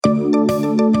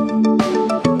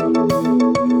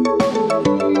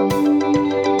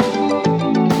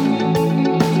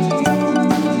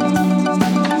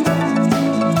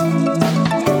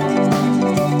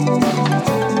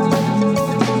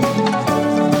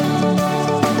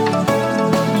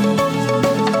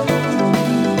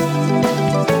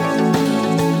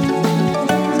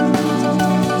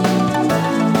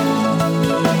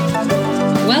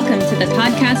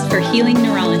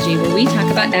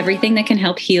about everything that can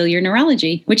help heal your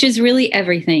neurology, which is really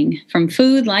everything from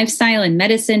food, lifestyle, and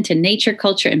medicine to nature,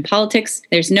 culture, and politics.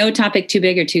 There's no topic too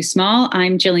big or too small.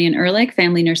 I'm Jillian Ehrlich,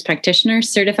 family nurse practitioner,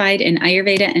 certified in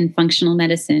Ayurveda and functional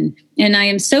medicine. And I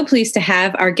am so pleased to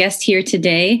have our guest here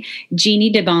today,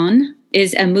 Jeannie DeBon.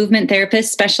 Is a movement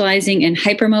therapist specializing in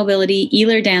hypermobility,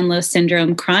 Ehlers-Danlos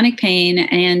syndrome, chronic pain,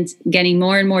 and getting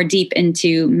more and more deep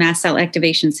into mast cell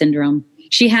activation syndrome.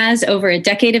 She has over a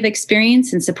decade of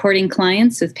experience in supporting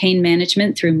clients with pain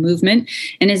management through movement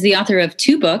and is the author of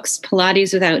 2 books,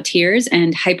 Pilates Without Tears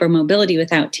and Hypermobility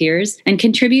Without Tears, and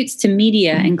contributes to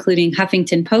media including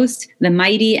Huffington Post, The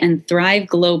Mighty, and Thrive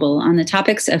Global on the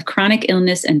topics of chronic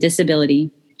illness and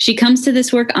disability. She comes to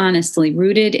this work honestly,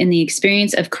 rooted in the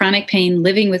experience of chronic pain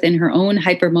living within her own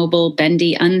hypermobile,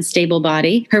 bendy, unstable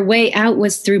body. Her way out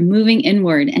was through moving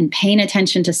inward and paying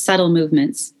attention to subtle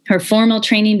movements. Her formal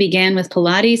training began with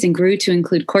Pilates and grew to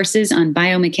include courses on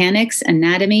biomechanics,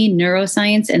 anatomy,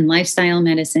 neuroscience, and lifestyle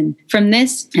medicine. From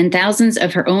this and thousands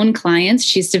of her own clients,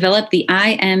 she's developed the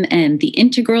IMM, the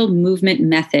Integral Movement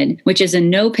Method, which is a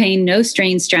no pain, no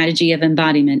strain strategy of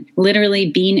embodiment, literally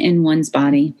being in one's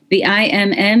body. The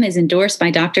IMM is endorsed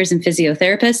by doctors and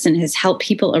physiotherapists and has helped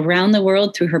people around the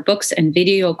world through her books and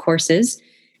video courses.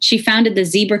 She founded the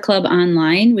Zebra Club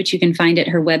online, which you can find at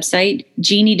her website,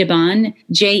 Jeannie DeBon,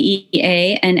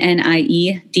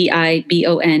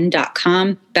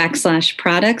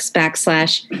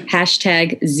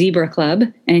 JeannieDebon.com/products/#Zebra Club.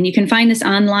 And you can find this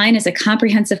online as a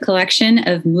comprehensive collection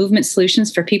of movement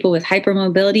solutions for people with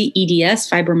hypermobility,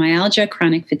 EDS, fibromyalgia,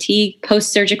 chronic fatigue,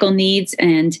 post-surgical needs,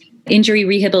 and injury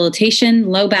rehabilitation,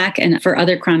 low back, and for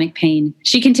other chronic pain.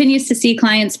 She continues to see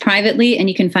clients privately, and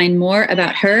you can find more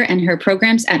about her and her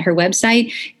programs at her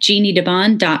website,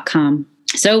 JeannieDebon.com.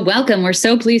 So welcome. We're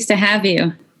so pleased to have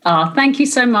you. Thank you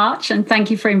so much. And thank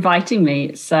you for inviting me.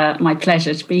 It's my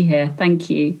pleasure to be here. Thank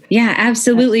you. Yeah,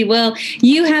 absolutely. Well,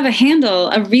 you have a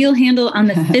real handle on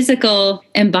the physical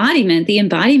embodiment, the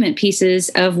embodiment pieces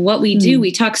of what we do.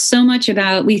 We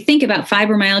think about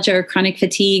fibromyalgia or chronic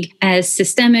fatigue as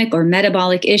systemic or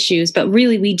metabolic issues, but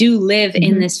really we do live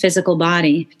in this physical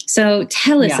body. So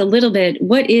tell us a little bit,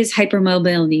 what is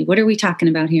hypermobility? What are we talking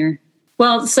about here?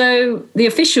 Well, so the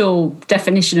official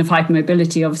definition of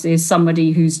hypermobility obviously is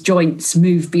somebody whose joints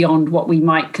move beyond what we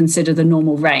might consider the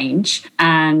normal range.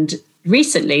 And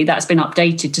recently that's been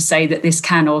updated to say that this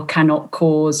can or cannot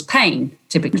cause pain,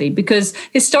 typically, because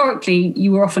historically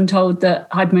you were often told that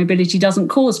hypermobility doesn't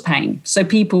cause pain. So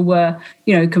people were,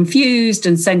 confused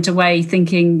and sent away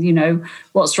thinking,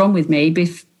 what's wrong with me?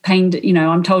 Pain,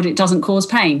 I'm told it doesn't cause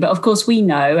pain. But of course we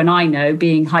know, and I know,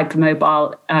 being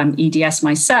hypermobile EDS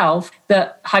myself,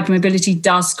 that hypermobility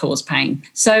does cause pain.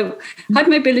 So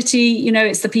hypermobility,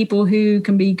 it's the people who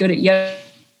can be good at yoga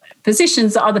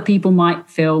positions that other people might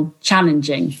feel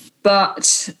challenging.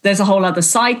 But there's a whole other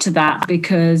side to that,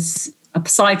 because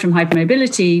aside from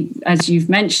hypermobility, as you've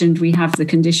mentioned, we have the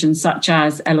conditions such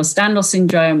as Ehlers-Danlos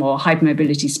syndrome or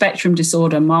hypermobility spectrum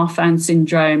disorder, Marfan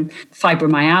syndrome,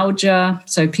 fibromyalgia.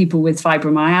 So people with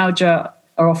fibromyalgia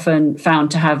are often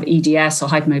found to have EDS or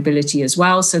hypermobility as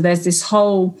well. So there's this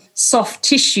whole soft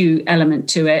tissue element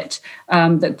to it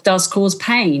that does cause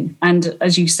pain. And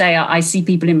as you say, I see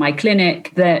people in my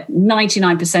clinic that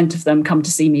 99% of them come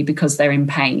to see me because they're in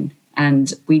pain.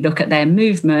 And we look at their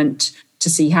movement to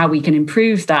see how we can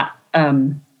improve that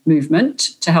movement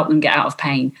to help them get out of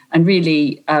pain. And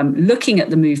really looking at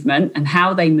the movement and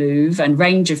how they move and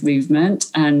range of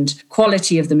movement and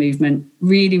quality of the movement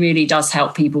really, really does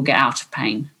help people get out of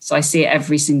pain. So I see it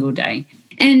every single day.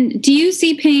 And do you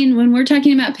see pain, when we're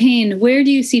talking about pain, where do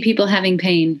you see people having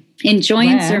pain? In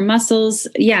joints or muscles?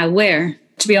 Yeah, where?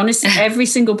 To be honest, every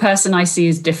single person I see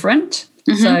is different.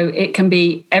 So it can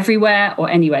be everywhere or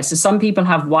anywhere. So some people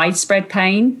have widespread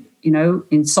pain,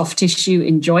 in soft tissue,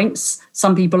 in joints.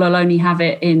 Some people will only have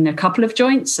it in a couple of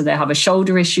joints. So they'll have a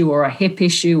shoulder issue or a hip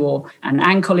issue or an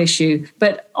ankle issue.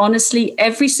 But honestly,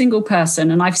 every single person,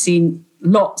 and I've seen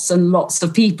lots and lots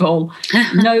of people,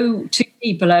 no 2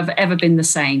 people have ever been the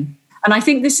same. And I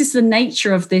think this is the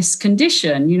nature of this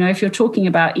condition. If you're talking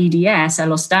about EDS,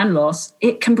 Ehlers-Danlos,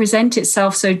 it can present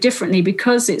itself so differently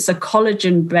because it's a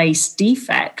collagen-based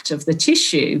defect of the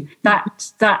tissue.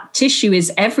 That tissue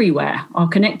is everywhere. Our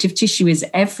connective tissue is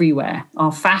everywhere.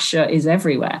 Our fascia is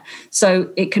everywhere. So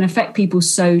it can affect people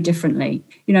so differently.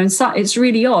 And so it's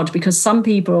really odd because some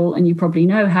people, and you probably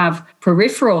know, have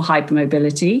peripheral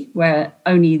hypermobility, where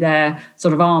only their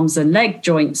sort of arms and leg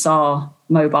joints are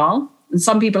mobile. And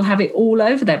some people have it all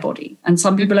over their body, and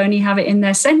some people only have it in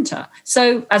their center.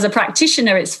 So as a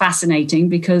practitioner, it's fascinating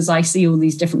because I see all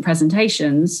these different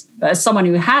presentations. But as someone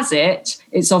who has it,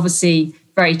 it's obviously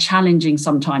very challenging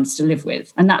sometimes to live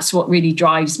with. And that's what really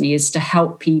drives me, is to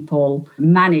help people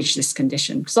manage this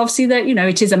condition. Because obviously that,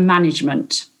 it is a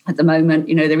management at the moment.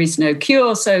 There is no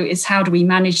cure. So it's how do we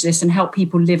manage this and help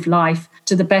people live life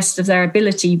to the best of their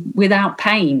ability without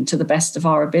pain, to the best of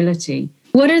our ability.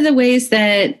 What are the ways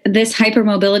that this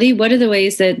hypermobility, what are the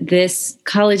ways that this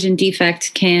collagen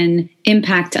defect can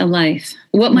impact a life?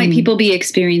 What might people be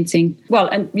experiencing? Well,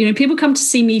 and people come to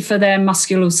see me for their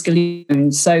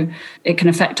musculoskeletal, so it can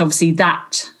affect obviously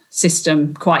that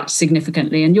system quite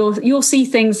significantly. And you'll see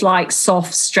things like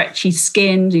soft, stretchy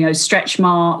skin, stretch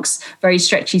marks. Very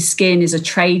stretchy skin is a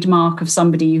trademark of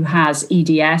somebody who has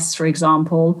EDS, for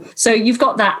example. So you've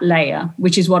got that layer,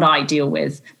 which is what I deal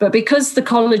with. But because the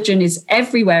collagen is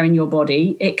everywhere in your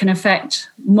body, it can affect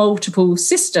multiple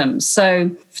systems.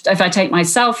 So if I take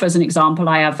myself as an example,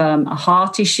 I have a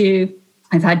heart issue.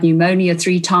 I've had pneumonia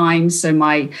 3 times, so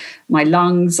my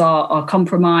lungs are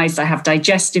compromised. I have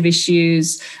digestive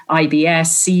issues, IBS,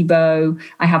 SIBO.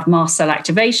 I have mast cell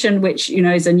activation, which,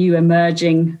 is a new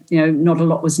emerging, not a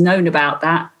lot was known about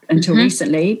that until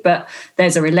recently, but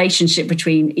there's a relationship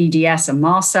between EDS and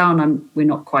mast cell, and we're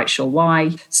not quite sure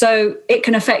why. So it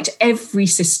can affect every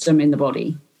system in the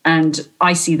body. And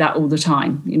I see that all the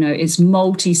time. It's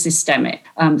multi-systemic.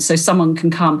 So someone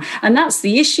can come. And that's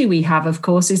the issue we have, of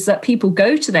course, is that people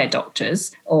go to their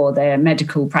doctors or their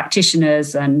medical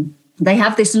practitioners and they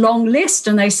have this long list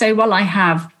and they say, well, I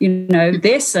have,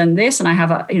 this and this, and I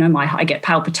have, I get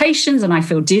palpitations and I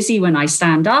feel dizzy when I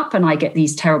stand up and I get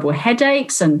these terrible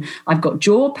headaches and I've got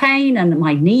jaw pain and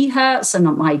my knee hurts and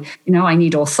I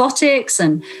need orthotics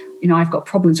and, I've got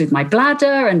problems with my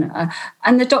bladder.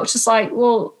 And the doctor's like,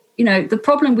 well, the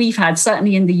problem we've had,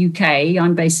 certainly in the UK,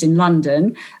 I'm based in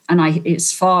London, and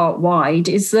it's far wide,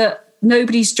 is that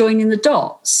nobody's joining the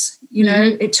dots.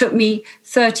 It took me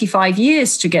 35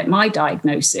 years to get my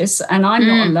diagnosis, and I'm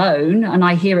not alone. And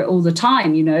I hear it all the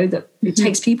time, that it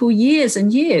takes people years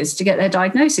and years to get their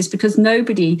diagnosis because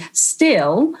nobody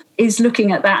still is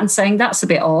looking at that and saying, that's a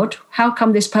bit odd. How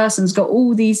come this person's got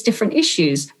all these different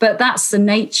issues? But that's the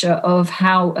nature of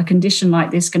how a condition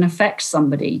like this can affect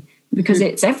somebody, because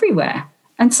it's everywhere.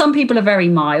 And some people are very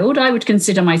mild. I would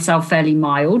consider myself fairly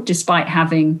mild, despite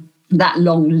having that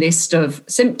long list of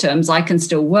symptoms. I can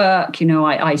still work.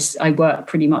 I work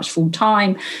pretty much full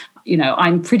time.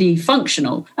 I'm pretty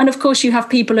functional. And of course, you have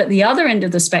people at the other end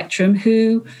of the spectrum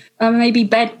who are maybe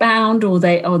bedbound or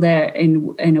they're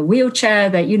in a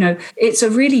wheelchair. It's a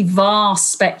really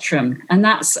vast spectrum. And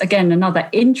that's, again, another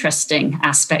interesting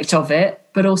aspect of it,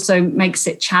 but also makes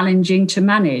it challenging to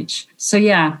manage. So,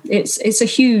 yeah, it's a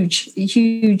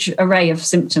huge array of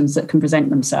symptoms that can present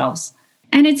themselves.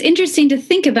 And it's interesting to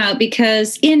think about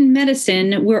because in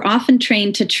medicine, we're often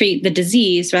trained to treat the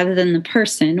disease rather than the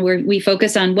person, where we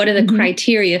focus on what are the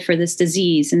criteria for this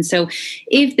disease. And so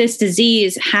if this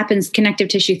disease happens connective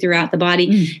tissue throughout the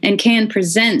body and can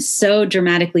present so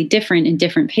dramatically different in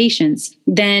different patients,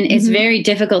 then it's very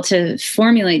difficult to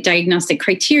formulate diagnostic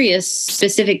criteria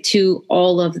specific to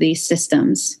all of these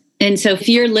systems. And so if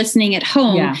you're listening at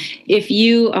home, if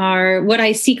you are,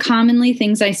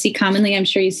 things I see commonly, I'm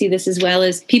sure you see this as well,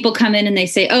 is people come in and they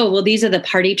say, oh, well, these are the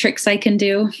party tricks I can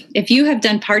do. If you have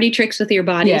done party tricks with your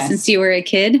body since you were a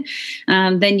kid,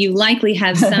 then you likely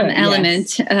have some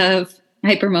element of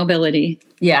hypermobility.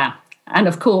 Yeah. And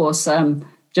of course,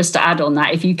 just to add on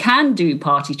that, if you can do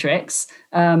party tricks,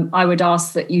 I would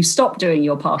ask that you stop doing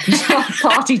your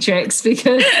party tricks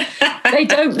because they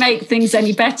don't make things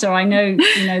any better. I know,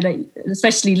 that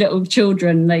especially little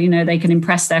children, they can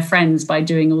impress their friends by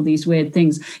doing all these weird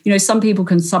things. Some people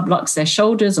can sublux their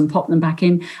shoulders and pop them back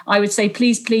in. I would say,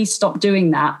 please stop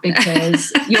doing that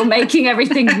because you're making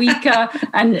everything weaker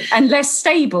and less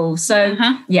stable. So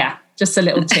yeah, just a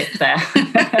little tip there.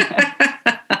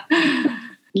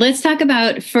 Let's talk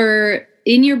about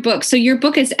in your book. So your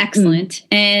book is excellent.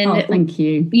 And thank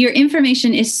you. Your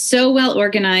information is so well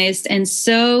organized and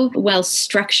so well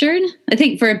structured. I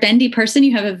think for a bendy person,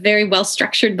 you have a very well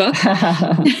structured book.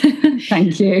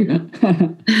 Thank you.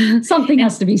 Something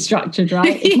has to be structured,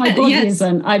 right? If my body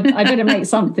isn't, I better make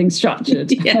something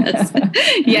structured.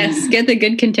 Yes. Get the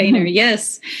good container.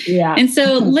 Yes. Yeah. And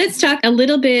so let's talk a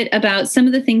little bit about some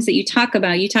of the things that you talk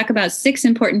about. You talk about 6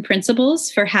 important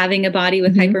principles for having a body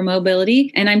with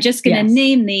hypermobility. And I'm just going to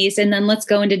name these and then let's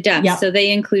go into depth. Yep. So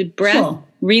they include breath,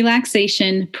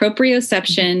 relaxation,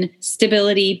 proprioception,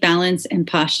 stability, balance, and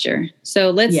posture.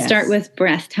 So let's start with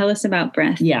breath. Tell us about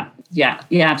breath. Yeah.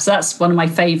 So that's one of my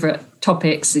favorite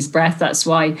topics is breath. That's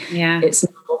why it's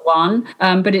number one.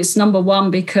 But it's number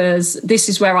one because this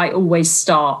is where I always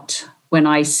start when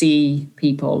I see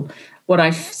people. What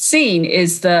I've seen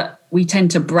is that we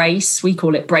tend to brace. We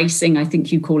call it bracing. I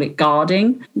think you call it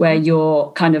guarding, where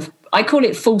you're kind of, I call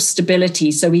it full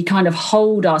stability. So we kind of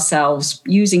hold ourselves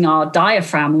using our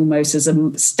diaphragm almost as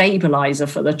a stabilizer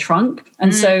for the trunk.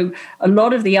 And so a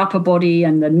lot of the upper body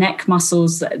and the neck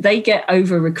muscles, they get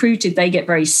over recruited, they get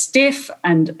very stiff,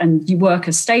 and you work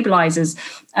as stabilizers.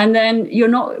 And then you're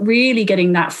not really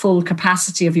getting that full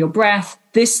capacity of your breath.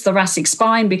 This thoracic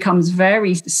spine becomes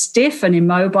very stiff and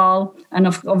immobile, and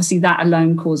obviously that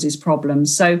alone causes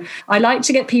problems. So I like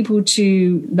to get people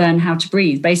to learn how to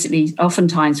breathe. Basically,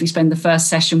 oftentimes we spend the first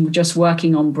session just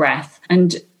working on breath.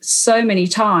 And so many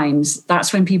times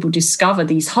that's when people discover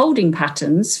these holding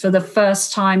patterns for the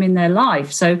first time in their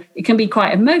life. So it can be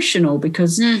quite emotional,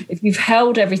 because if you've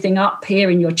held everything up here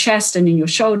in your chest and in your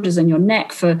shoulders and your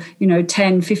neck for,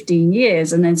 10, 15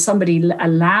 years, and then somebody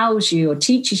allows you or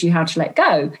teaches you how to let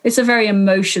go, it's a very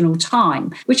emotional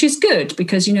time, which is good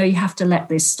because, you have to let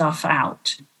this stuff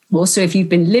out. Also, if you've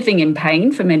been living in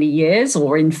pain for many years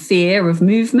or in fear of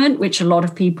movement, which a lot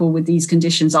of people with these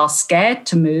conditions are scared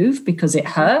to move because it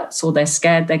hurts, or they're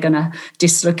scared they're going to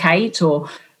dislocate, or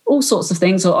all sorts of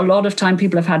things. Or a lot of time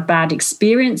people have had bad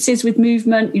experiences with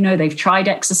movement. They've tried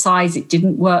exercise, it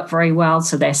didn't work very well,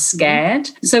 so they're scared.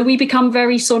 So we become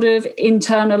very sort of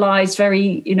internalized,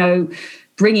 very,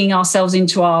 bringing ourselves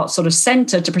into our sort of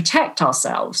center to protect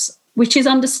ourselves, which is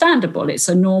understandable. It's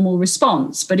a normal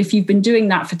response. But if you've been doing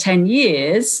that for 10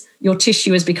 years, your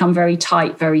tissue has become very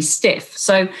tight, very stiff.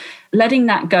 So letting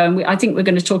that go, and I think we're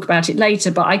going to talk about it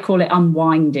later, but I call it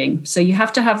unwinding. So you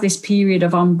have to have this period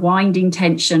of unwinding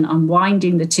tension,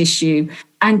 unwinding the tissue,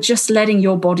 and just letting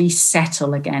your body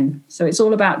settle again. So it's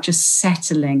all about just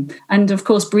settling. And of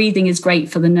course, breathing is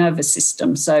great for the nervous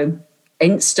system. So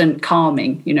instant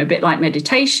calming, a bit like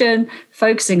meditation,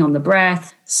 focusing on the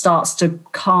breath starts to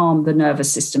calm the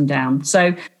nervous system down.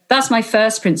 So that's my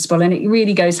first principle. And it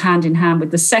really goes hand in hand with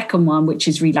the second one, which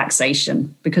is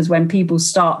relaxation. Because when people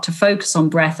start to focus on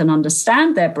breath and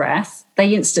understand their breath,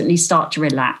 they instantly start to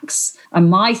relax. And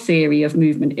my theory of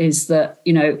movement is that,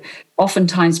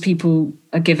 oftentimes people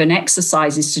are given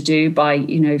exercises to do by,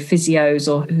 physios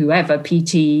or whoever,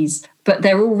 PTs, but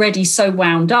they're already so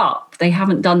wound up, they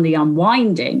haven't done the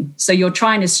unwinding. So you're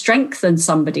trying to strengthen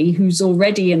somebody who's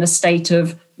already in a state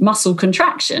of muscle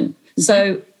contraction.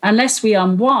 So unless we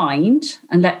unwind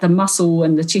and let the muscle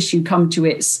and the tissue come to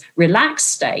its relaxed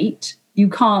state, you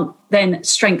can't then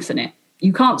strengthen it.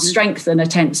 You can't strengthen a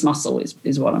tense muscle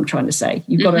is what I'm trying to say.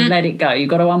 You've got to let it go. You've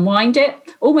got to unwind it,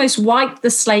 almost wipe the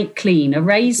slate clean,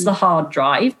 erase the hard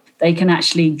drive. They can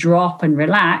actually drop and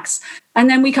relax. And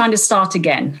then we kind of start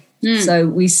again. So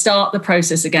we start the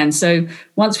process again. So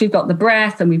once we've got the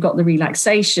breath and we've got the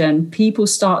relaxation, people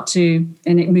start to,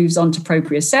 and it moves on to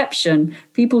proprioception,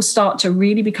 people start to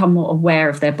really become more aware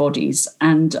of their bodies.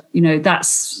 And,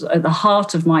 that's at the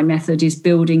heart of my method, is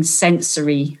building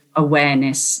sensory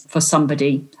awareness for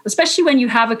somebody, especially when you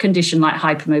have a condition like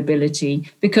hypermobility,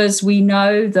 because we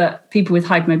know that people with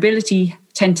hypermobility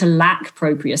tend to lack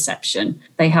proprioception.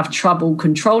 They have trouble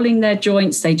controlling their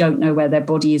joints. They don't know where their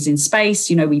body is in space.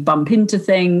 We bump into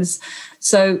things.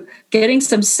 So getting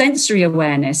some sensory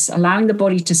awareness, allowing the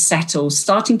body to settle,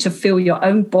 starting to feel your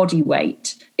own body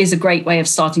weight is a great way of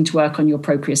starting to work on your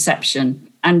proprioception.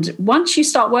 And once you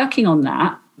start working on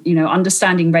that,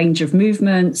 understanding range of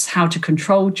movements, how to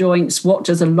control joints, what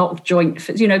does a locked joint,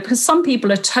 because some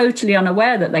people are totally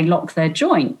unaware that they lock their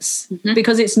joints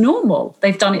because it's normal.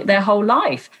 They've done it their whole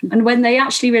life. And when they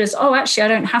actually realize, I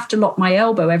don't have to lock my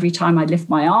elbow every time I lift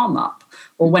my arm up,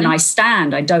 or when I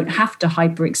stand, I don't have to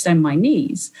hyperextend my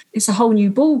knees. It's a whole new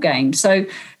ball game. So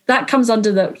that comes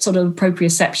under the sort of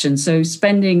proprioception. So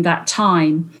spending that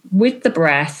time with the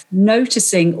breath,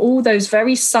 noticing all those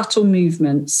very subtle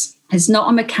movements. It's not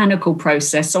a mechanical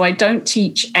process. So I don't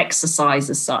teach exercise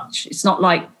as such. It's not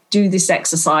like do this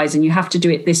exercise and you have to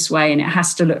do it this way and it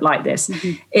has to look like this.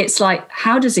 It's like,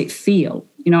 how does it feel?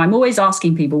 I'm always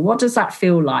asking people, what does that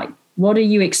feel like? What are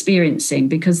you experiencing?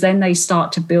 Because then they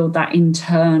start to build that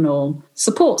internal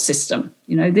support system.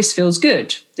 This feels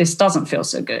good. This doesn't feel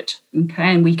so good. Okay.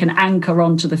 And we can anchor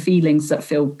onto the feelings that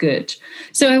feel good.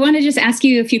 So I want to just ask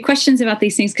you a few questions about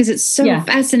these things because it's so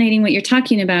fascinating what you're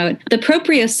talking about. The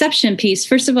proprioception piece,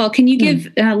 first of all, can you give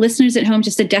listeners at home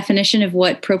just a definition of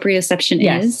what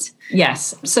proprioception is?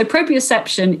 Yes. So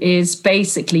proprioception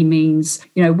basically means,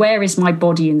 where is my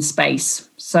body in space?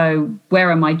 So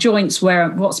where are my joints?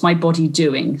 What's my body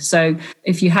doing? So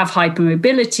if you have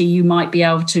hypermobility, you might be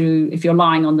able to, if you're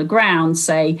lying on the ground,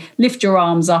 say, lift your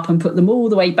arms up and put them all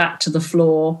the way back to the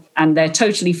floor, and they're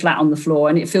totally flat on the floor,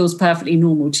 and it feels perfectly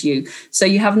normal to you. So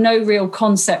you have no real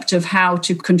concept of how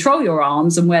to control your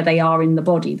arms and where they are in the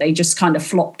body. They just kind of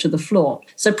flop to the floor.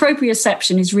 So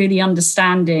proprioception is really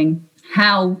understanding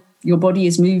how your body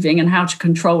is moving and how to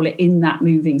control it in that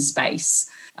moving space.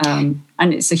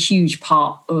 And it's a huge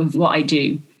part of what I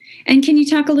do. And can you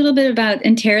talk a little bit about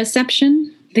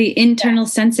interoception, the internal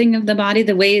sensing of the body,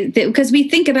 the way that, because we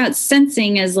think about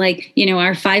sensing as like,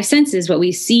 our five senses, what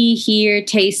we see, hear,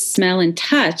 taste, smell, and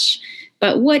touch.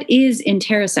 But what is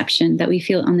interoception that we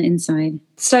feel on the inside?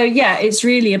 So, it's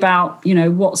really about,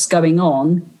 what's going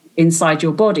on inside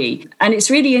your body. And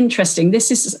it's really interesting. This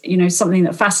is, something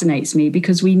that fascinates me,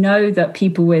 because we know that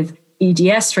people with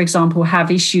EDS, for example,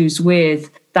 have issues with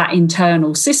that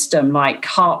internal system, like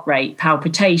heart rate,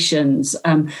 palpitations,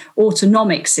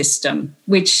 autonomic system,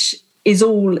 which is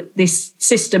all this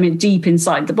system deep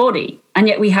inside the body. And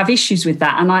yet we have issues with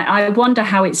that. And I wonder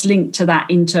how it's linked to that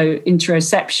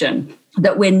interoception,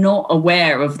 that we're not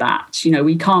aware of that.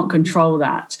 We can't control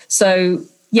that. So,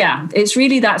 it's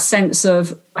really that sense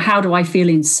of, how do I feel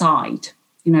inside?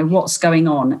 What's going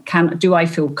on? Do I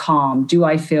feel calm? Do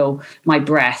I feel my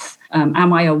breath?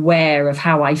 Am I aware of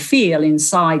how I feel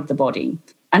inside the body?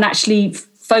 And actually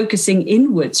focusing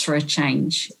inwards for a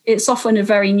change. It's often a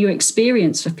very new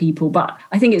experience for people, but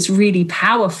I think it's really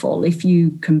powerful if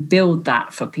you can build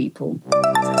that for people.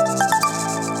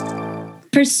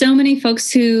 For so many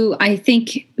folks who, I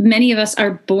think many of us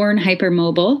are born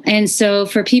hypermobile. And so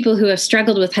for people who have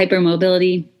struggled with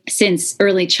hypermobility since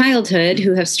early childhood,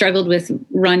 who have struggled with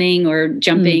running or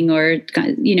jumping or,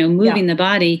 moving the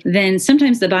body, then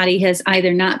sometimes the body has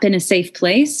either not been a safe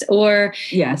place, or,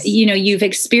 you've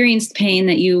experienced pain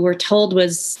that you were told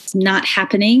was not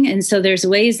happening. And so there's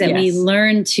ways that we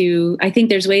learn to, I think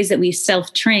there's ways that we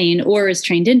self-train, or is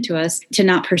trained into us, to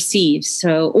not perceive.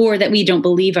 So, or that we don't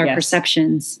believe our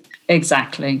perceptions.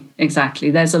 Exactly.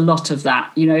 There's a lot of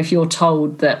that. If you're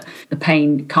told that the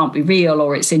pain can't be real,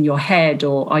 or it's in your head,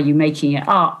 or are you making it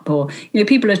up, or,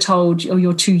 people are told, oh,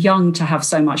 you're too young to have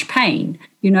so much pain.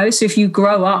 So if you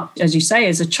grow up, as you say,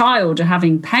 as a child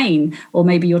having pain, or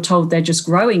maybe you're told they're just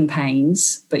growing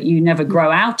pains, but you never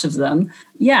grow out of them.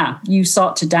 You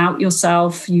start to doubt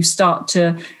yourself. You start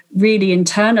to really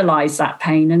internalize that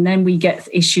pain. And then we get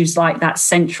issues like that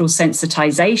central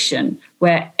sensitization,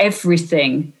 where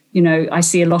everything, I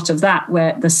see a lot of that,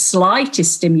 where the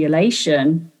slightest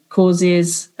stimulation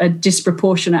causes a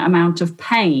disproportionate amount of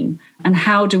pain. And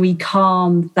how do we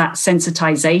calm that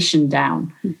sensitization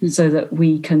down so that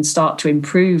we can start to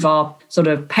improve our sort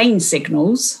of pain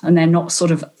signals, and they're not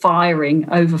sort of overfiring,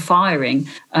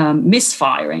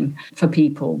 misfiring for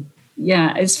people?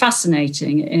 Yeah, it's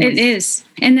fascinating. It is.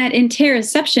 And that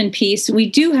interoception piece, we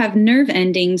do have nerve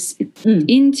endings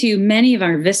into many of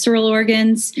our visceral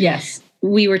organs. Yes.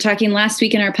 We were talking last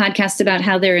week in our podcast about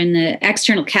how they're in the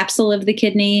external capsule of the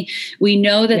kidney. We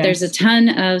know that there's a ton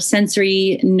of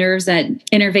sensory nerves that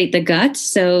innervate the gut,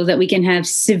 so that we can have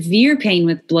severe pain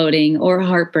with bloating or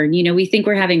heartburn. We think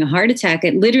we're having a heart attack.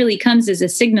 It literally comes as a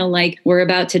signal like we're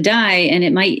about to die, and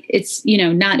it's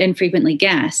not infrequently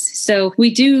gas. So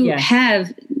we do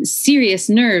have serious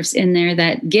nerves in there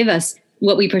that give us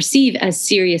what we perceive as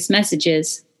serious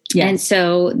messages. Yes. And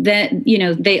so that,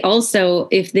 they also,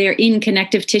 if they're in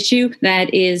connective tissue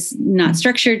that is not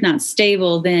structured, not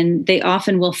stable, then they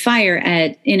often will fire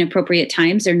at inappropriate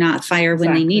times, or not fire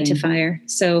when they need to fire.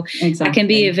 So that can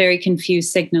be a very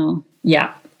confused signal.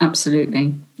 Yeah,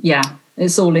 absolutely. Yeah.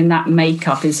 It's all in that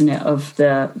makeup, isn't it, of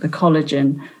the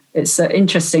collagen. It's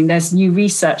interesting. There's new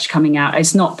research coming out.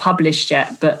 It's not published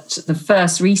yet, but the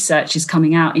first research is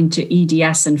coming out into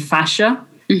EDS and fascia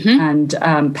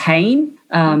and pain.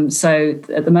 So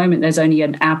at the moment, there's only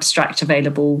an abstract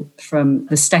available from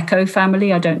the Stecco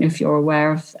family. I don't know if you're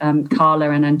aware of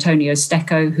Carla and Antonio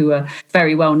Stecco, who are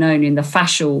very well known in the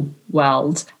fascial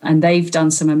world. And they've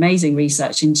done some amazing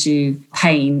research into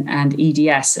pain and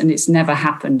EDS, and it's never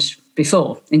happened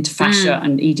before, into fascia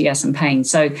and EDS and pain.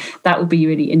 So that will be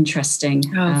really interesting.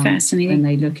 Fascinating. When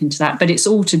they look into that. But it's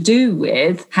all to do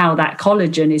with how that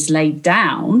collagen is laid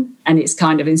down And it's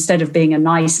kind of, instead of being a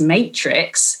nice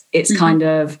matrix, it's kind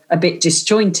of a bit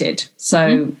disjointed.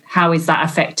 So how is that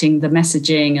affecting the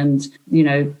messaging and,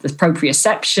 the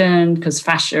proprioception? Because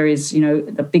fascia is,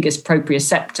 the biggest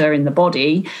proprioceptor in the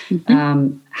body.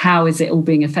 How is it all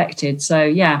being affected? So,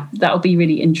 yeah, that'll be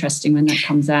really interesting when that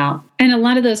comes out. And a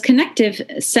lot of those connective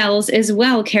cells as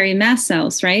well carry mast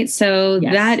cells, right? So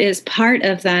that is part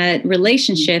of that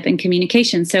relationship and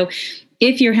communication. So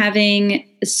if you're having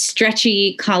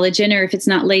stretchy collagen, or if it's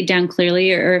not laid down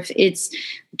clearly, or if it's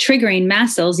triggering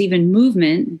mast cells, even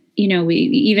movement, we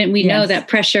know that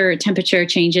pressure, temperature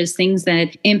changes, things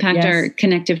that impact our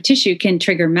connective tissue can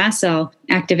trigger mast cell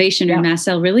activation or mast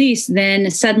cell release. Then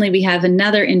suddenly we have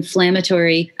another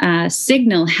inflammatory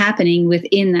signal happening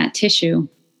within that tissue.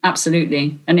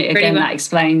 Absolutely. And that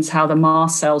explains how the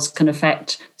mast cells can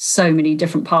affect so many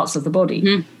different parts of the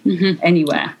body,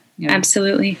 anywhere.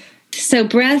 Absolutely. So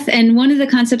breath, and one of the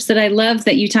concepts that I love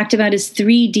that you talked about is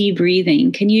 3D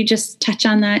breathing. Can you just touch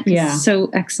on that? Yeah. It's so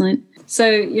excellent. So,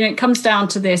 it comes down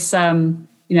to this,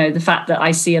 the fact that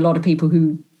I see a lot of people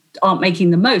who aren't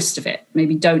making the most of it,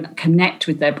 maybe don't connect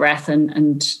with their breath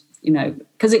and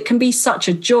because it can be such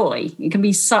a joy. It can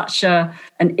be such an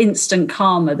instant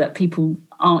calmer that people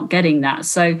aren't getting that.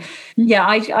 So,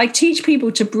 I teach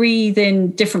people to breathe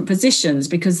in different positions,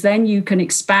 because then you can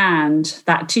expand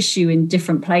that tissue in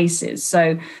different places.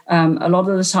 So a lot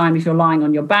of the time, if you're lying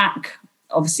on your back,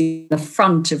 obviously the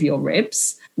front of your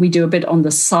ribs, we do a bit on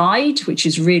the side, which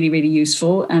is really, really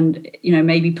useful. And,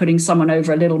 maybe putting someone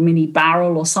over a little mini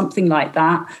barrel or something like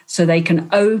that, so they can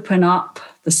open up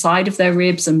the side of their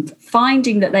ribs, and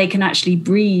finding that they can actually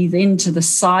breathe into the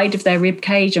side of their rib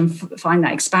cage and find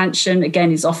that expansion,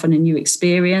 again, is often a new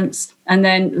experience. And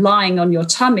then lying on your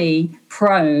tummy,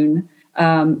 prone,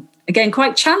 again,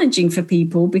 quite challenging for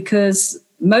people, because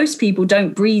most people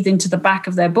don't breathe into the back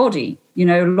of their body.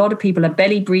 A lot of people are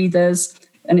belly breathers.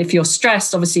 And if you're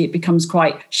stressed, obviously it becomes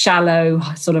quite shallow,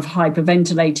 sort of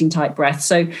hyperventilating type breath.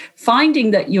 So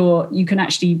finding that you can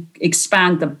actually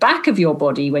expand the back of your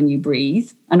body when you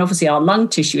breathe, and obviously our lung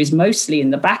tissue is mostly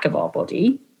in the back of our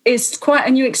body, is quite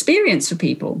a new experience for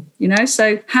people,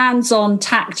 So hands-on,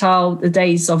 tactile, the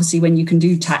days obviously when you can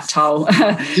do tactile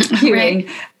hearing,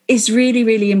 is really,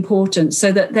 really important,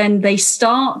 so that then they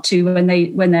start to,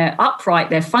 when they're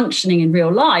upright, they're functioning in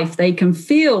real life, they can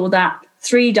feel that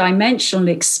three-dimensional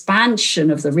expansion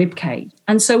of the rib cage.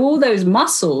 And so all those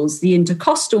muscles, the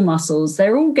intercostal muscles,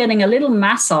 they're all getting a little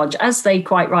massage, as they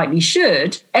quite rightly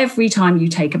should, every time you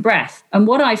take a breath. And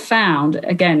what I found,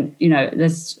 again,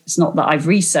 it's not that I've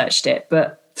researched it,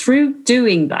 but through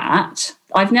doing that,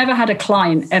 I've never had a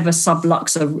client ever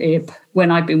sublux a rib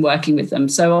when I've been working with them.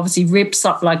 So obviously rib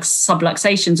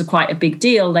subluxations are quite a big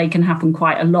deal. They can happen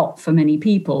quite a lot for many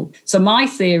people. So my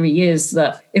theory is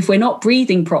that if we're not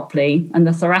breathing properly and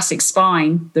the thoracic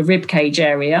spine, the rib cage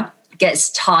area, gets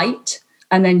tight,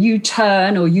 and then you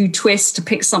turn or you twist to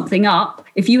pick something up,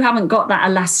 if you haven't got that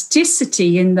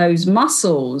elasticity in those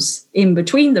muscles in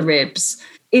between the ribs,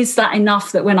 is that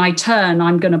enough that when I turn,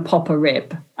 I'm going to pop a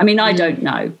rib? I mean, I don't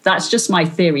know. That's just my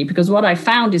theory, because what I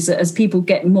found is that as people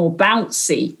get more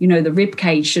bouncy, the rib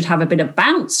cage should have a bit of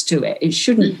bounce to it. It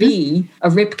shouldn't be a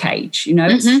rib cage,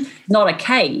 It's not a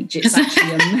cage. It's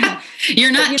actually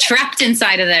You're not trapped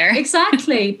inside of there.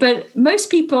 Exactly. But most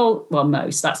people,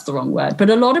 that's the wrong word, but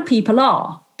a lot of people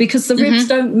are. Because the ribs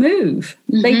don't move.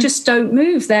 They just don't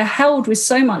move. They're held with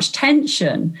so much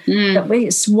tension that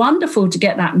it's wonderful to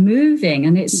get that moving.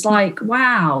 And it's like,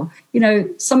 wow,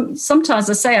 sometimes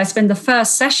I say I spend the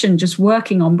first session just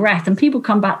working on breath, and people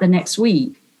come back the next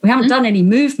week. We haven't done any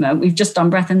movement. We've just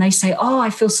done breath. And they say, oh, I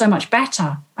feel so much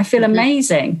better. I feel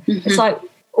amazing. It's like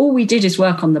all we did is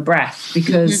work on the breath,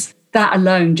 because that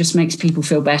alone just makes people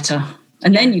feel better.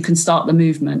 And then you can start the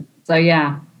movement. So,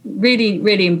 yeah. Really,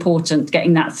 really important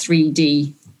getting that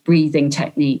 3D breathing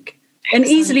technique. Excellent.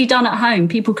 And easily done at home.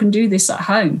 People can do this at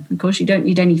home. Of course, you don't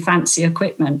need any fancy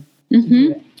equipment.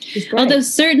 Although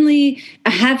certainly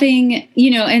having,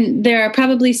 and there are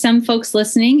probably some folks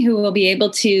listening who will be able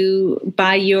to,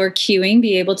 by your cueing,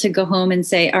 be able to go home and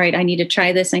say, all right, I need to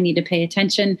try this. I need to pay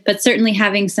attention. But certainly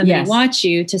having somebody watch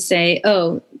you to say,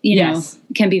 know,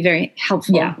 can be very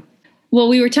helpful. Yeah. Well,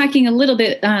 we were talking a little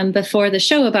bit before the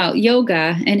show about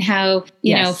yoga and how,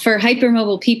 you know, for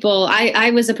hypermobile people,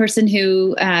 I was a person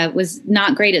who was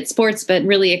not great at sports, but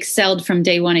really excelled from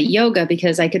day one at yoga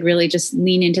because I could really just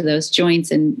lean into those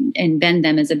joints and bend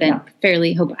them as a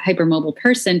fairly hypermobile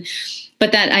person.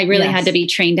 But that I really had to be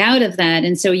trained out of that.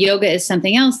 And so yoga is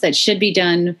something else that should be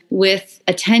done with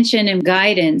attention and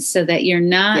guidance so that you're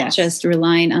not just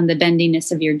relying on the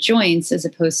bendiness of your joints as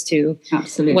opposed to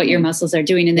what your muscles are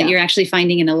doing, and that you're actually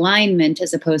finding an alignment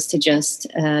as opposed to just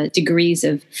degrees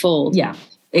of fold. Yeah.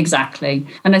 Exactly.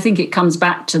 And I think it comes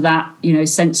back to that,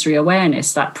 sensory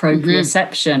awareness, that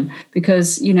proprioception,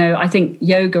 because, I think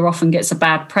yoga often gets a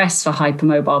bad press for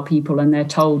hypermobile people and they're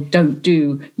told don't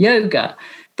do yoga.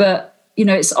 But,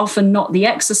 it's often not the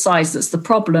exercise that's the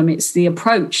problem. It's the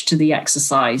approach to the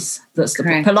exercise that's the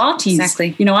problem. Pilates.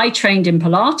 Exactly. I trained in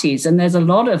Pilates, and there's a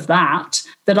lot of that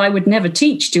I would never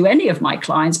teach to any of my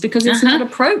clients because it's not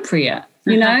appropriate,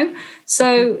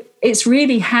 So it's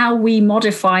really how we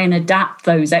modify and adapt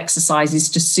those exercises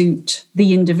to suit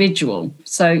the individual.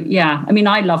 So,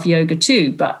 I love yoga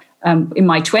too, but in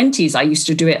my 20s, I used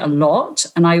to do it a lot,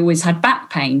 and I always had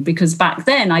back pain because back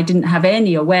then I didn't have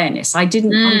any awareness. I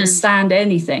didn't understand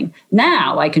anything.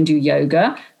 Now I can do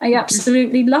yoga. I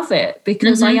absolutely love it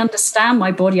because I understand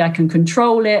my body. I can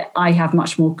control it. I have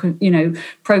much more,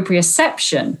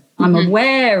 proprioception. I'm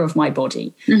aware of my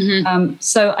body.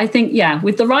 So I think,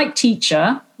 with the right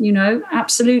teacher,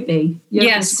 absolutely.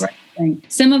 Yoga's great.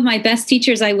 Some of my best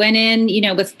teachers, I went in,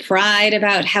 with pride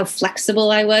about how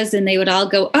flexible I was, and they would all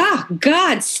go, "Oh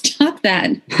God, stop that.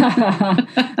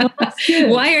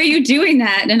 Why are you doing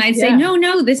that?" And I'd say,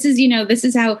 no, this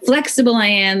is how flexible I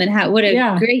am and what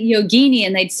a great yogini.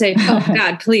 And they'd say, "Oh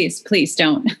God, please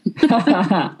don't."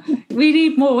 We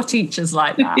need more teachers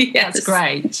like that. Yes. That's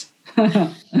great.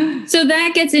 So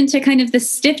that gets into kind of the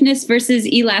stiffness versus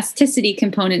elasticity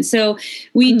component. So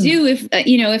we do,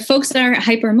 if folks are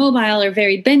hypermobile or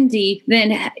very bendy,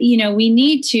 then, we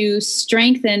need to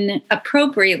strengthen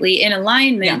appropriately in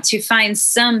alignment to find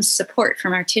some support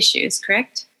from our tissues,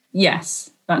 correct?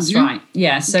 Yes, that's right.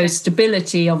 Yeah. So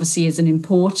stability obviously is an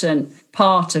important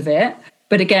part of it.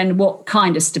 But again, what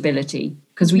kind of stability?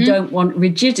 Because we don't want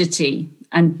rigidity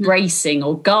and bracing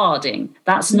or guarding.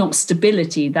 That's not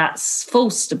stability. That's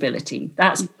false stability.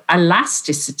 That's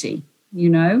elasticity,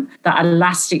 that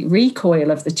elastic recoil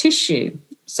of the tissue.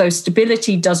 So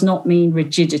stability does not mean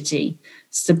rigidity.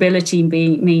 Stability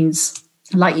means,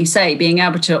 like you say, being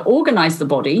able to organize the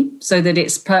body so that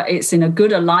it's in a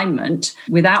good alignment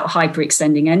without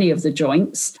hyperextending any of the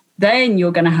joints. Then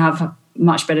you're going to have a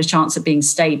much better chance of being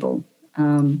stable.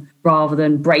 Rather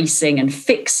than bracing and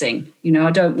fixing.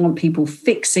 I don't want people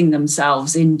fixing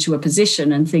themselves into a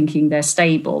position and thinking they're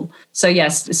stable. So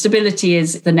yes, stability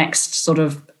is the next sort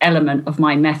of element of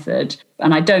my method.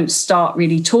 And I don't start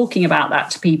really talking about that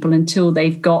to people until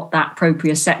they've got that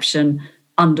proprioception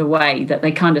underway, that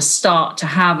they kind of start to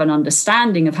have an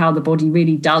understanding of how the body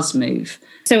really does move.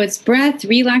 So it's breath,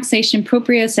 relaxation,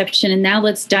 proprioception, and now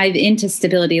let's dive into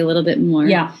stability a little bit more.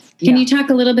 Yeah. Can you talk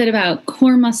a little bit about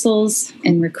core muscles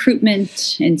and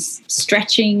recruitment and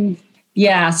stretching?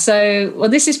 Yeah. So,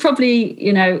 this is probably,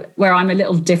 where I'm a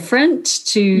little different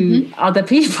to other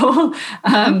people.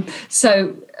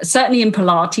 So certainly in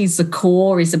Pilates, the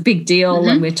core is a big deal,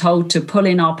 and we're told to pull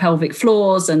in our pelvic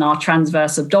floors and our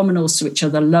transverse abdominals, which are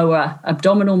the lower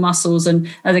abdominal muscles, and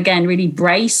again, really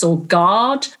brace or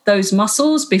guard those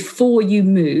muscles before you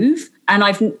move. And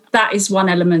that is one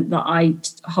element that I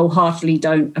wholeheartedly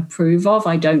don't approve of.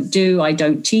 I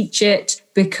don't teach it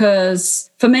because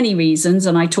for many reasons,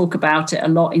 and I talk about it a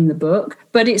lot in the book.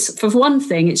 But it's, for one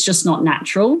thing, it's just not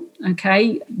natural,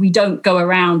 okay? We don't go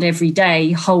around every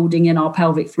day holding in our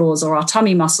pelvic floors or our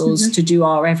tummy muscles to do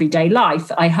our everyday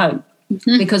life, I hope.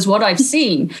 Because what I've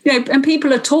seen, and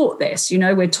people are taught this,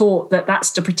 we're taught that that's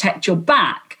to protect your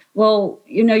back. Well,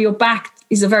 your back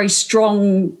is a very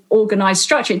strong, organized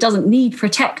structure. It doesn't need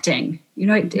protecting.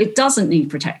 It doesn't need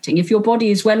protecting. If your body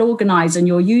is well organized and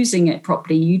you're using it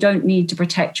properly, you don't need to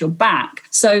protect your back.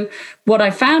 So what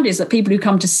I found is that people who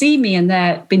come to see me and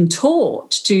they've been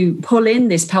taught to pull in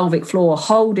this pelvic floor,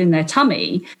 hold in their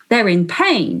tummy, they're in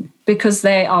pain because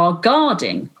they are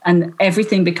guarding and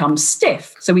everything becomes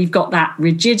stiff. So we've got that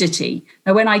rigidity.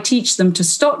 Now, when I teach them to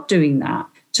stop doing that,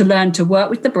 to learn to work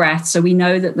with the breath. So we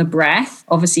know that the breath,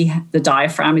 obviously the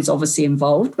diaphragm is obviously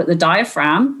involved, but the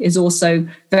diaphragm is also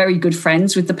very good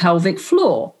friends with the pelvic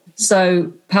floor.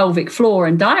 So pelvic floor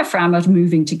and diaphragm are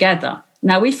moving together.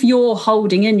 Now, if you're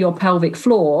holding in your pelvic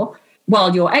floor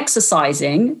while you're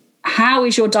exercising, how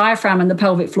is your diaphragm and the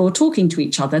pelvic floor talking to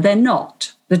each other? They're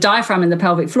not. The diaphragm and the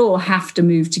pelvic floor have to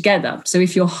move together. So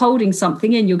if you're holding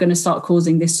something in, you're going to start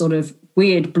causing this sort of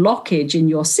weird blockage in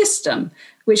your system,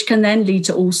 which can then lead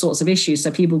to all sorts of issues.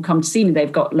 So people come to see me,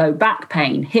 they've got low back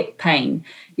pain, hip pain,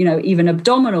 even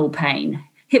abdominal pain,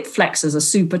 hip flexors are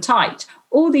super tight.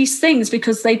 all these things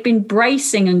because they've been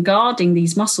bracing and guarding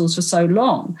these muscles for so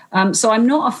long. So I'm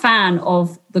not a fan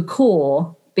of the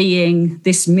core being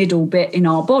this middle bit in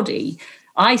our body.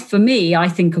 I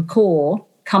think a core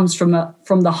comes from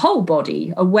the whole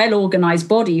body, a well-organized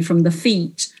body from the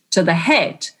feet to the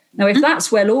head. Now, if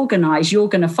that's well organized, you're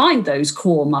going to find those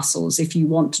core muscles if you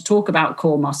want to talk about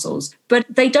core muscles. But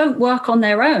they don't work on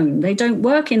their own. They don't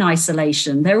work in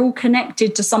isolation. They're all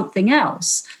connected to something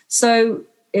else. So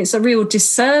it's a real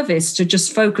disservice to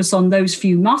just focus on those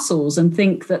few muscles and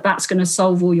think that that's going to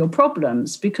solve all your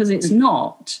problems, because it's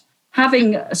not.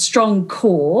 Having a strong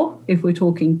core, if we're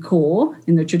talking core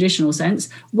in the traditional sense,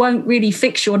 won't really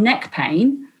fix your neck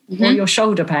pain or your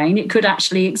shoulder pain. It could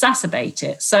actually exacerbate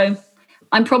it. So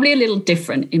I'm probably a little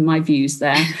different in my views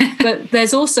there. But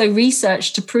there's also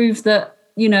research to prove that,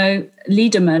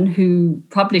 Lederman, who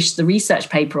published the research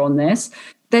paper on this,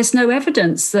 there's no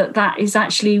evidence that that is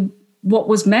actually what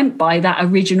was meant by that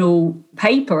original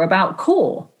paper about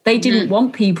core. They didn't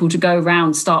want people to go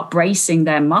around, start bracing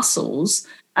their muscles.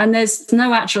 And there's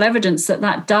no actual evidence that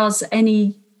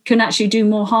can actually do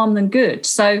more harm than good.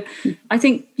 So I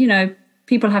think,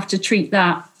 people have to treat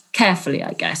that carefully,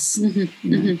 I guess.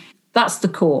 That's the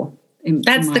core.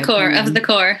 That's the core of the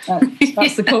core.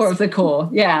 That's the core of the core.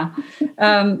 Yeah.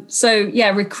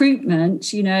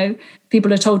 Recruitment,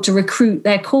 people are told to recruit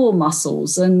their core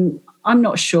muscles. And I'm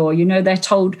not sure, they're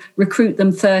told recruit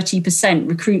them 30%,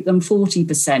 recruit them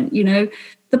 40%,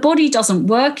 The body doesn't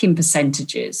work in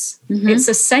percentages. It's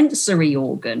a sensory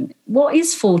organ. What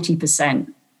is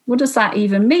 40%? What does that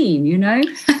even mean,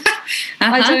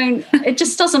 it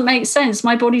just doesn't make sense.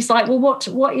 My body's like, well,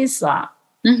 what is that?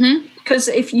 Because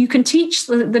if you can teach,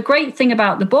 the great thing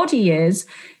about the body is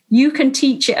you can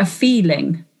teach it a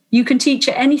feeling. You can teach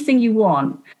it anything you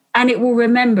want and it will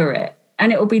remember it.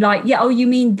 And it will be like, you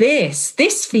mean this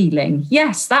feeling?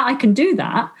 Yes, that I can do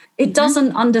that. It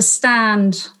doesn't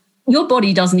understand. Your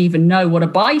body doesn't even know what a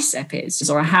bicep is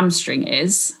or a hamstring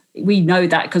is. We know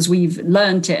that because we've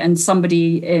learned it. And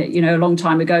somebody, a long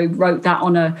time ago wrote that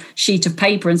on a sheet of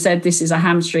paper and said, this is a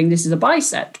hamstring, this is a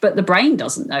bicep. But the brain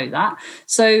doesn't know that.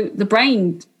 So the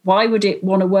brain, why would it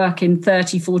want to work in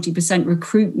 30, 40%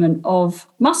 recruitment of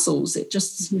muscles? It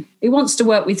wants to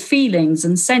work with feelings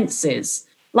and senses.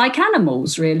 Like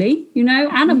animals, really.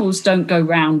 Animals don't go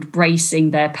round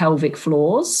bracing their pelvic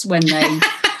floors when they...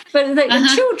 But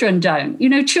children don't.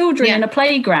 Children in a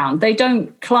playground, they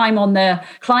don't climb on their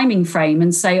climbing frame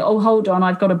and say, oh, hold on,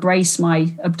 I've got to brace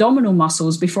my abdominal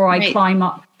muscles before I climb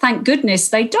up. Thank goodness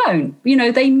they don't.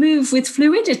 They move with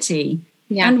fluidity.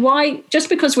 Yeah. And why, just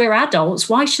because we're adults,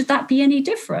 why should that be any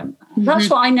different? That's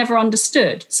what I never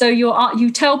understood. So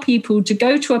you tell people to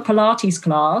go to a Pilates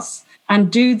class and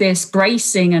do this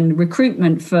bracing and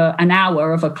recruitment for an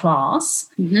hour of a class,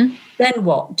 then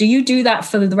what? Do you do that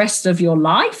for the rest of your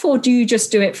life, or do you just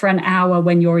do it for an hour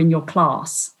when you're in your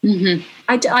class?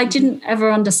 I didn't ever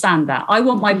understand that. I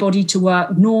want my body to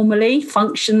work normally,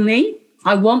 functionally.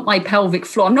 I want my pelvic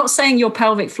floor. I'm not saying your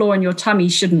pelvic floor and your tummy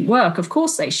shouldn't work. Of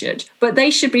course they should. But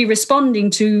they should be responding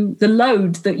to the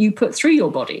load that you put through your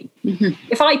body.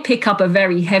 If I pick up a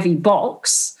very heavy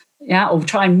box, or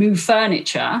try and move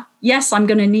furniture, yes, I'm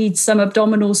going to need some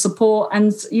abdominal support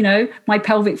and, my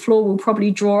pelvic floor will probably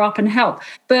draw up and help.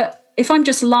 But if I'm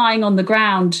just lying on the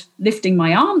ground, lifting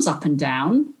my arms up and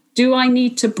down, do I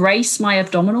need to brace my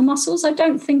abdominal muscles? I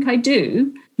don't think I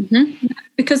do,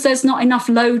 because there's not enough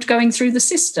load going through the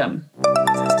system.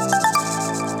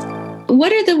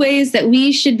 What are the ways that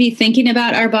we should be thinking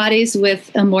about our bodies with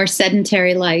a more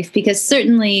sedentary life? Because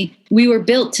certainly we were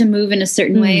built to move in a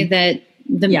certain way that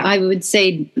I would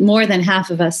say more than half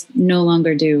of us no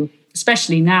longer do.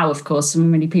 Especially now, of course, so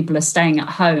many people are staying at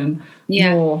home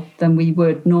more than we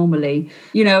would normally,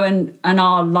 and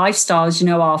our lifestyles,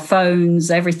 our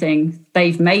phones, everything,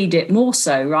 they've made it more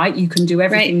so, right? You can do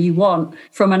everything you want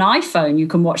from an iPhone. You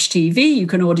can watch TV, you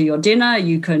can order your dinner,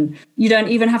 you don't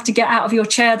even have to get out of your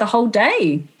chair the whole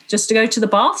day just to go to the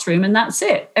bathroom, and that's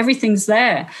it. Everything's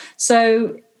there.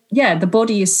 So the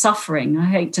body is suffering. I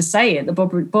hate to say it. The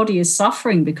body is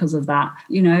suffering because of that.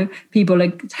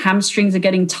 Hamstrings are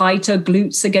getting tighter,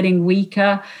 glutes are getting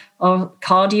weaker, our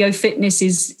cardio fitness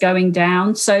is going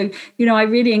down. So, I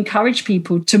really encourage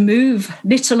people to move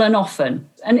little and often.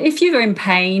 And if you're in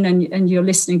pain and you're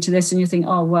listening to this and you think,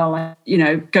 oh, well,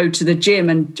 go to the gym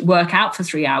and work out for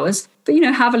 3 hours, but,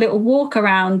 have a little walk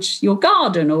around your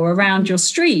garden or around your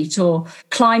street or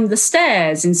climb the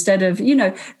stairs instead of,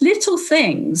 little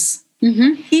things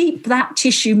Keep that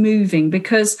tissue moving,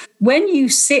 because when you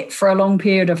sit for a long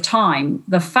period of time,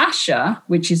 the fascia,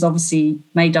 which is obviously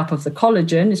made up of the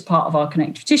collagen, is part of our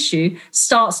connective tissue,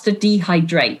 starts to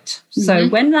dehydrate. So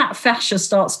when that fascia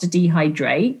starts to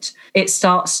dehydrate, it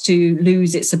starts to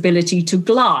lose its ability to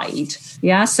glide.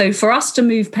 Yeah. So for us to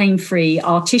move pain-free,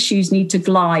 our tissues need to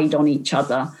glide on each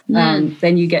other.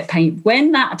 Then you get pain.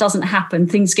 When that doesn't happen,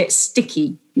 things get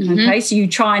sticky. Okay, so you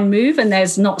try and move and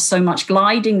there's not so much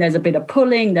gliding, there's a bit of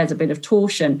pulling, there's a bit of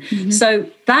torsion. So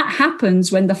that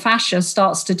happens when the fascia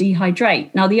starts to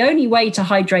dehydrate. Now, the only way to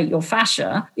hydrate your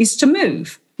fascia is to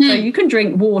move. So you can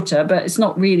drink water, but it's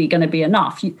not really going to be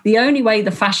enough. The only way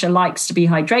the fascia likes to be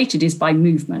hydrated is by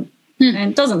movement.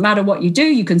 And it doesn't matter what you do.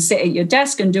 You can sit at your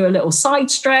desk and do a little side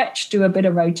stretch, do a bit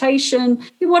of rotation,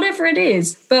 whatever it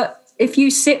is. But if you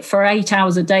sit for 8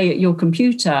 hours a day at your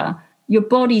computer, your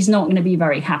body's not going to be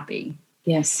very happy.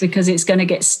 Yes. Because it's going to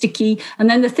get sticky. And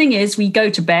then the thing is, we go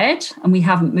to bed and we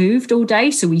haven't moved all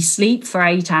day. So we sleep for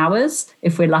 8 hours,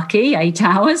 if we're lucky, 8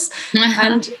 hours.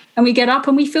 And we get up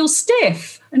and we feel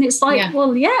stiff. And it's like,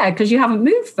 well, because you haven't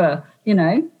moved for,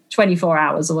 24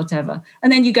 hours or whatever.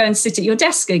 And then you go and sit at your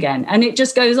desk again. And it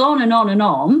just goes on and on and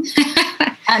on.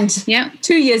 And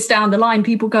 2 years down the line,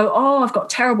 people go, oh, I've got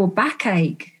terrible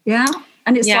backache. Yeah.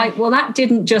 And it's like, well, that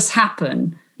didn't just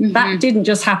happen. That didn't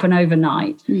just happen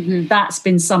overnight. That's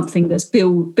been something that's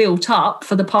built up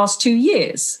for the past 2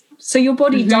 years. So your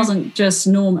body doesn't just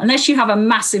unless you have a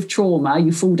massive trauma,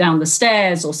 you fall down the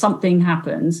stairs or something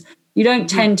happens, you don't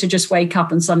tend to just wake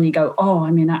up and suddenly go, oh,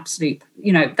 I'm in absolute,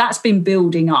 that's been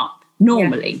building up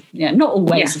normally. Not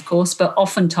always, of course, but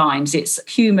oftentimes it's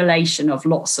accumulation of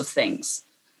lots of things.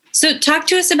 So talk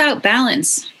to us about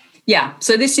balance. Yeah,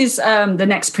 so this is the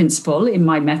next principle in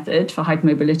my method for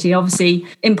hypermobility. Obviously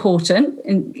important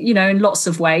in lots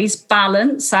of ways.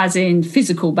 Balance, as in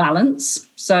physical balance.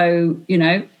 So,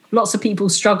 lots of people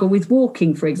struggle with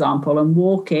walking, for example, and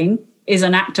walking is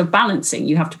an act of balancing.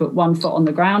 You have to put one foot on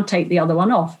the ground, take the other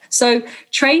one off. So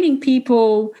training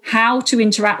people how to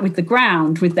interact with the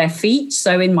ground with their feet.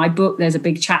 So in my book, there's a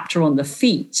big chapter on the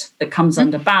feet that comes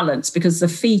under balance, because the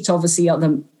feet obviously are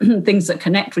the things that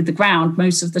connect with the ground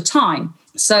most of the time.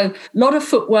 So a lot of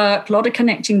footwork, a lot of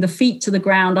connecting the feet to the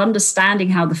ground, understanding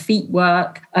how the feet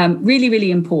work, really,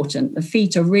 really important. The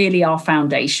feet are really our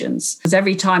foundations, because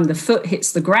every time the foot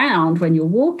hits the ground when you're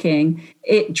walking,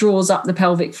 it draws up the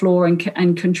pelvic floor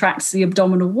and contracts the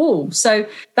abdominal wall. So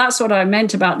that's what I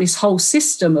meant about this whole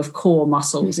system of core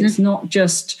muscles. It's not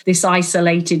just this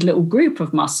isolated little group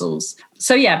of muscles.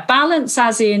 So balance,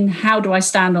 as in how do I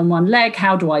stand on one leg?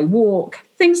 How do I walk?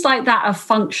 Things like that are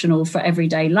functional for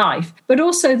everyday life, but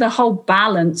also the whole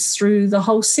balance through the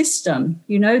whole system,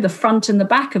 the front and the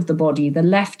back of the body, the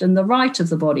left and the right of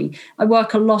the body. I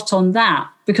work a lot on that,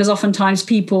 because oftentimes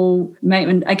people may,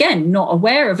 and again, not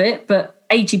aware of it, but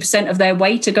 80% of their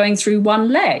weight are going through one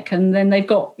leg, and then they've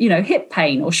got, hip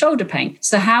pain or shoulder pain.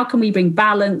 So how can we bring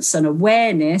balance and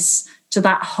awareness to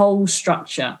that whole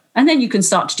structure? And then you can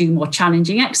start to do more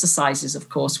challenging exercises, of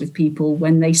course, with people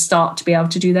when they start to be able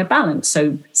to do their balance.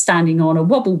 So standing on a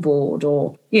wobble board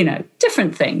or,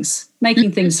 different things,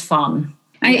 making things fun.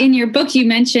 In your book, you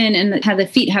mentioned how the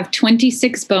feet have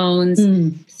 26 bones,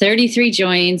 33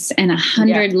 joints, and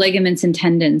 100 ligaments and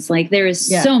tendons. Like there is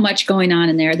so much going on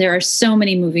in there. There are so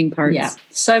many moving parts. Yeah,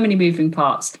 so many moving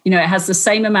parts. It has the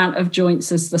same amount of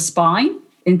joints as the spine.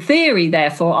 In theory,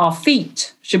 therefore, our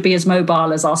feet should be as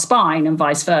mobile as our spine and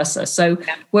vice versa. So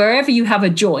wherever you have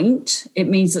a joint, it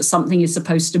means that something is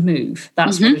supposed to move.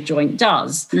 That's what a joint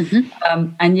does.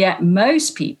 And yet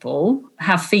most people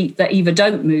have feet that either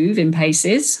don't move in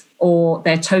paces, or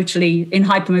they're totally in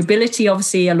hypermobility.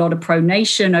 Obviously, a lot of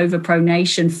pronation,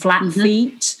 overpronation, flat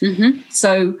feet.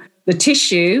 So the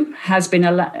tissue has been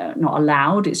not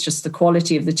allowed, it's just the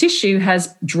quality of the tissue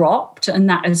has dropped, and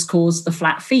that has caused the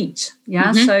flat feet.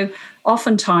 So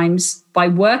oftentimes by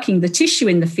working the tissue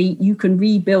in the feet, you can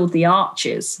rebuild the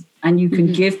arches and you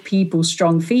can give people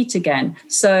strong feet again.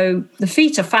 So the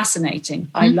feet are fascinating.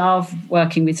 I love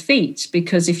working with feet,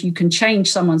 because if you can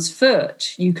change someone's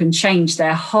foot, you can change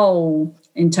their whole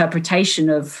interpretation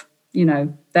of,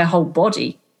 their whole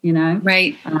body.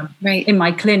 Right. In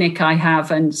my clinic, I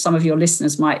have, and some of your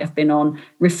listeners might have been on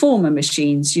reformer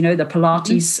machines, the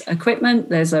Pilates equipment.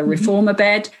 There's a reformer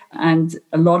bed. And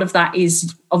a lot of that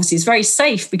is obviously it's very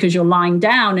safe, because you're lying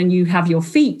down and you have your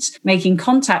feet making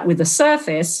contact with the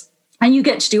surface, and you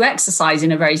get to do exercise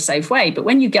in a very safe way. But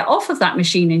when you get off of that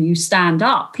machine and you stand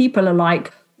up, people are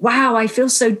like, wow, I feel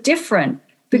so different.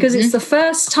 Because it's the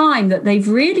first time that they've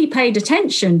really paid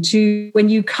attention to when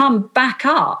you come back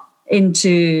up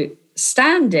into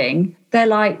standing, they're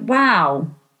like, wow,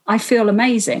 I feel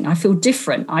amazing. I feel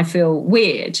different. I feel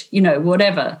weird,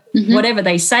 whatever. Whatever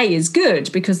they say is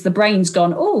good because the brain's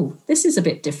gone, oh, this is a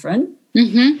bit different.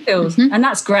 And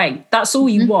that's great. That's all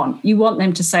you want. You want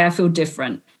them to say, I feel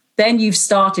different. Then you've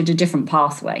started a different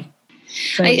pathway.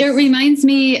 So it reminds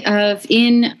me of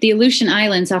in the Aleutian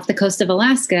Islands off the coast of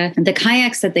Alaska, the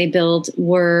kayaks that they build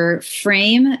were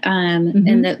frame,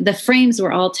 and the frames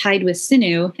were all tied with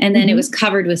sinew, and then it was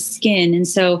covered with skin. And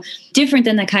so different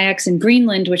than the kayaks in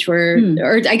Greenland, which were,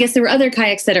 or I guess there were other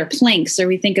kayaks that are planks, or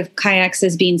we think of kayaks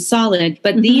as being solid,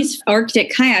 but these Arctic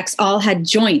kayaks all had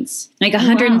joints, like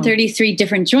 133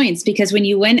 different joints, because when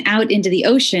you went out into the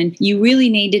ocean, you really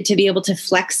needed to be able to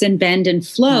flex and bend and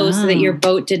flow so that your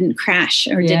boat didn't crash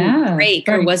or didn't break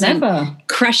or wasn't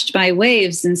crushed by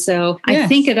waves. And so I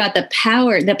think about the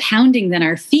power, the pounding that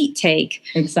our feet take.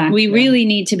 Exactly. We really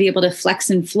need to be able to flex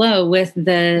and flow with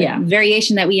the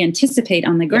variation that we anticipate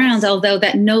on the ground, although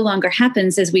that no longer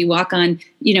happens as we walk on,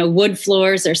 wood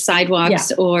floors or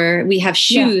sidewalks, or we have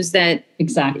shoes that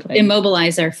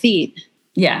immobilize our feet.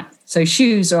 Yeah. So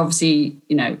shoes are obviously,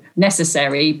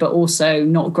 necessary, but also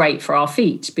not great for our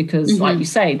feet because, like you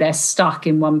say, they're stuck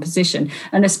in one position.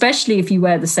 And especially if you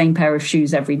wear the same pair of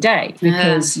shoes every day,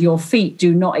 because your feet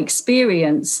do not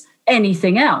experience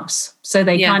anything else. So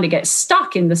they kind of get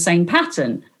stuck in the same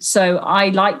pattern. So I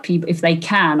like people, if they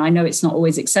can, I know it's not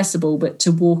always accessible, but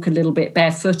to walk a little bit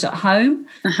barefoot at home,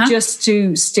 just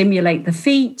to stimulate the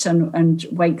feet and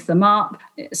wake them up.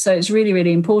 So it's really,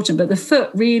 really important. But the foot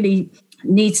really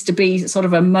needs to be sort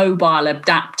of a mobile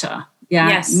adapter.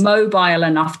 Mobile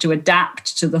enough to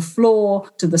adapt to the floor,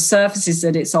 to the surfaces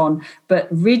that it's on, but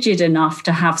rigid enough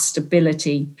to have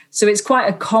stability. So it's quite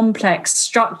a complex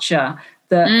structure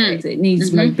that it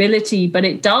needs mobility, but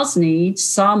it does need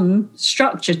some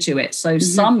structure to it. So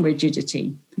some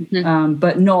rigidity,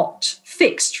 but not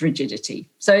fixed rigidity.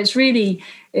 So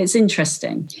it's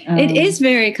interesting. It is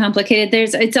very complicated.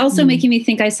 It's also making me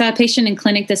think, I saw a patient in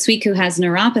clinic this week who has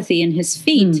neuropathy in his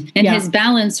feet, and his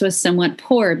balance was somewhat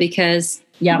poor because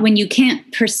when you can't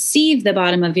perceive the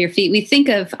bottom of your feet, we think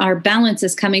of our balance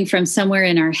as coming from somewhere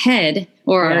in our head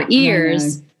or our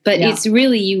ears. But it's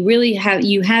really,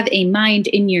 you have a mind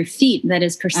in your feet that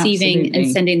is perceiving and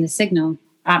sending the signal.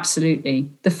 Absolutely.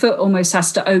 The foot almost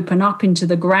has to open up into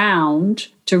the ground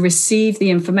to receive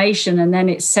the information, and then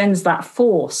it sends that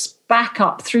force back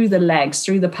up through the legs,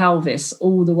 through the pelvis,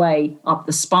 all the way up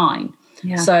the spine.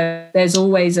 So there's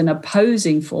always an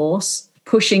opposing force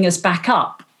pushing us back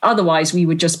up. Otherwise, we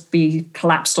would just be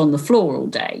collapsed on the floor all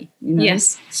day.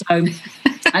 Yes. So,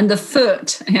 and the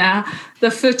foot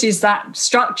is that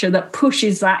structure that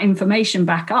pushes that information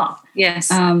back up.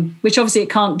 Yes. Which obviously it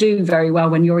can't do very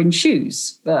well when you're in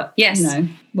shoes. But,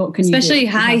 what can especially you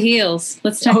do? high heels.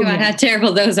 Let's talk about how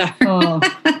terrible those are.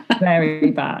 Very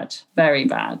bad. Very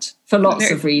bad. For lots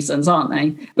of reasons, aren't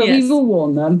they? But we've all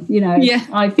worn them,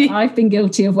 I've been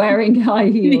guilty of wearing high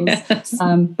heels. Yes.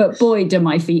 But boy, do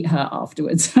my feet hurt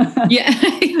afterwards.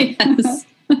 Yes.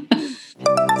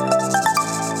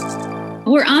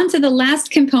 We're on to the last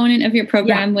component of your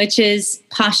program, which is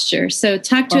posture. So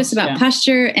talk to us about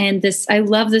posture and this. I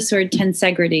love this word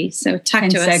tensegrity. So talk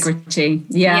to us. Tensegrity,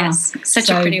 yes. Such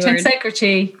a pretty word.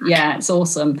 Tensegrity, it's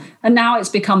awesome. And now it's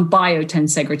become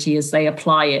biotensegrity as they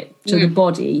apply it to the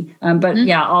body.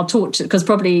 I'll talk to, because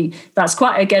probably that's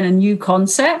quite, again, a new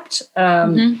concept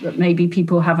that maybe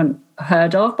people haven't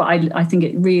heard of, but I think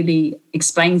it really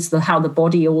explains how the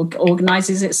body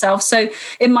organizes itself. So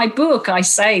in my book, I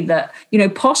say that,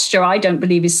 posture, I don't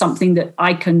believe is something that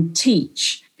I can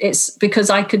teach. It's because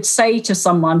I could say to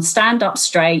someone, stand up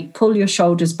straight, pull your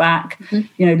shoulders back,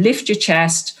 lift your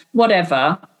chest,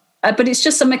 whatever. But it's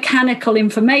just a mechanical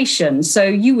information. So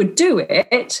you would do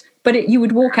it, but you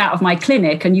would walk out of my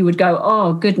clinic and you would go,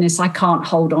 oh, goodness, I can't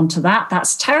hold on to that.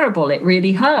 That's terrible. It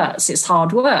really hurts. It's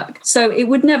hard work. So it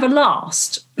would never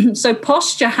last. So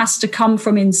posture has to come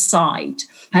from inside.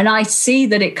 And I see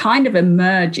that it kind of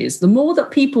emerges. The more that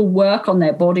people work on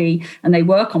their body and they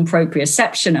work on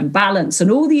proprioception and balance and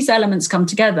all these elements come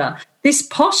together, this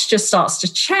posture starts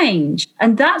to change.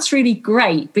 And that's really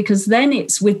great because then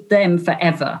it's with them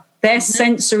forever. Their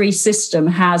sensory system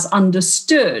has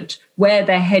understood where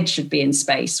their head should be in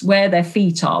space, where their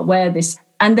feet are,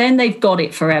 and then they've got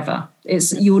it forever.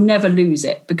 You'll never lose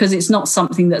it because it's not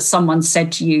something that someone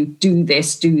said to you, do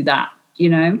this, do that,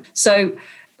 So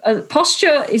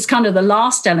posture is kind of the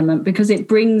last element because it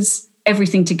brings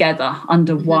everything together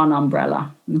under one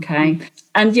umbrella, okay?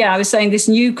 And I was saying this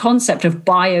new concept of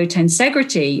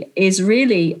biotensegrity is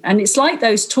really, and it's like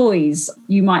those toys.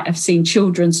 You might have seen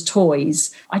children's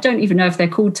toys. I don't even know if they're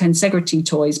called tensegrity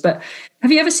toys, but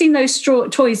have you ever seen those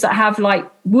toys that have like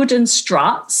wooden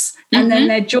struts and then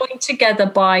they're joined together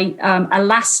by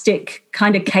elastic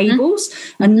kind of cables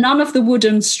and none of the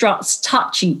wooden struts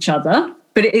touch each other,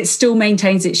 but it still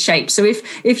maintains its shape. So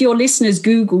if your listeners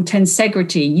Google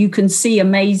tensegrity, you can see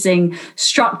amazing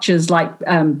structures like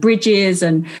bridges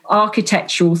and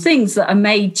architectural things that are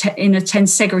made in a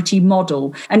tensegrity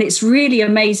model. And it's really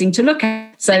amazing to look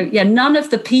at. So none of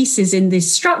the pieces in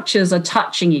these structures are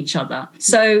touching each other.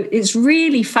 So it's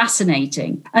really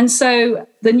fascinating. And so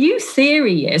the new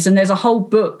theory is, and there's a whole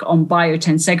book on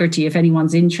biotensegrity if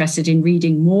anyone's interested in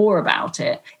reading more about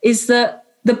it, is that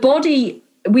the body,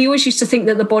 we always used to think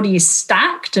that the body is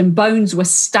stacked and bones were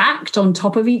stacked on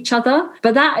top of each other.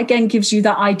 But that again gives you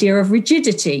that idea of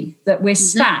rigidity, that we're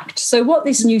stacked. So what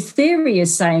this new theory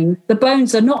is saying, the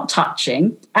bones are not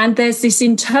touching and there's this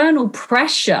internal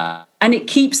pressure and it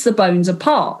keeps the bones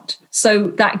apart. So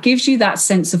that gives you that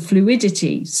sense of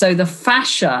fluidity. So the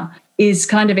fascia is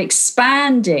kind of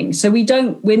expanding. So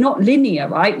we're not linear,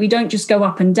 right? We don't just go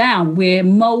up and down. We're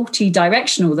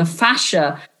multi-directional. The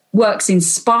fascia works in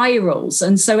spirals.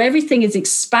 And so everything is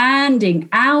expanding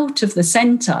out of the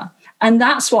center. And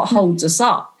that's what holds us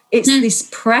up. It's this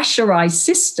pressurized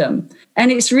system. And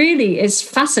it's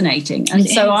fascinating. And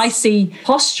so I see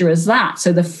posture as that.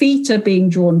 So the feet are being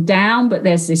drawn down, but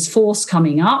there's this force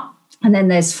coming up. And then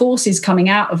there's forces coming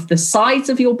out of the sides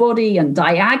of your body and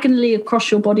diagonally across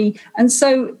your body. And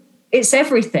so it's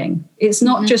everything. It's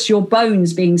not just your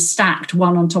bones being stacked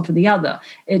one on top of the other.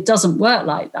 It doesn't work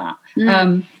like that.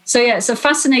 It's a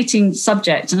fascinating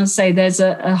subject. And I say there's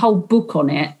a whole book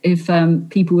on it if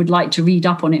people would like to read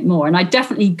up on it more. And I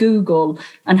definitely Google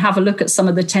and have a look at some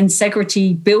of the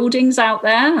tensegrity buildings out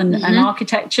there and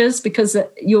architectures, because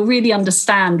you'll really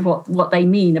understand what they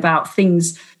mean about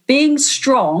things being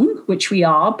strong, which we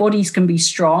are. Bodies can be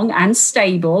strong and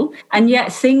stable, and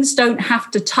yet things don't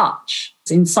have to touch.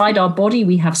 Inside our body,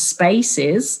 we have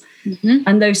spaces,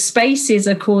 and those spaces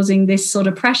are causing this sort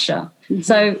of pressure.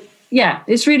 So,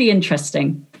 it's really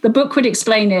interesting. The book would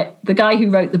explain it. The guy who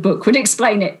wrote the book would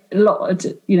explain it a lot,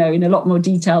 in a lot more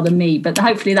detail than me. But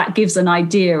hopefully that gives an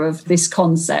idea of this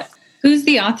concept. Who's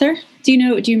the author? Do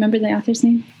you remember the author's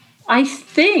name? I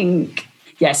think,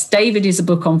 yes, David is a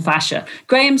book on fascia.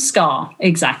 Graham Scarr,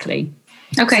 exactly.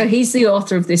 Okay. So he's the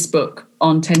author of this book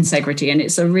on tensegrity, and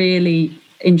it's a really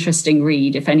interesting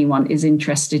read if anyone is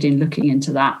interested in looking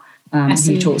into that.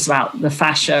 He talks about the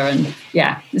fascia, and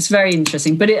it's very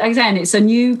interesting. But it's a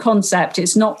new concept.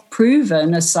 It's not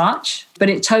proven as such, but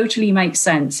it totally makes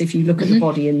sense if you look at the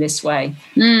body in this way.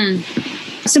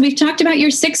 So we've talked about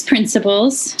your 6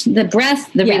 principles: the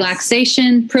breath, the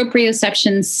relaxation,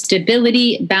 proprioception,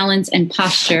 stability, balance, and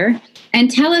posture. And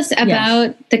tell us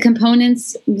about the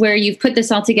components where you've put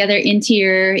this all together into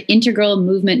your integral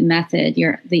movement method,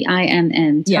 the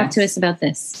IMM. Talk to us about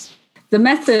this. The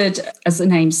method, as the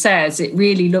name says, it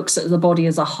really looks at the body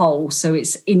as a whole. So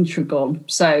it's integral.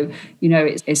 So,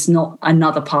 it's not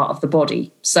another part of the body.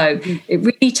 So it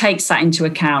really takes that into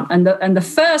account. And the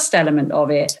first element of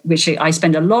it, which I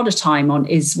spend a lot of time on,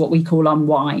 is what we call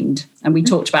unwind. And we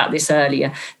talked about this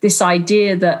earlier. This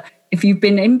idea that if you've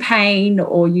been in pain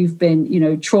or you've been,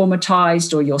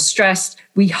 traumatized or you're stressed,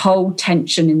 we hold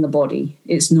tension in the body.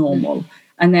 It's normal.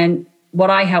 And then what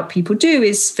I help people do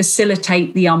is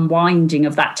facilitate the unwinding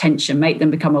of that tension, make them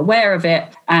become aware of it.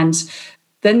 And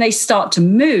then they start to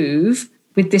move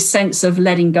with this sense of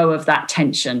letting go of that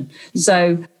tension.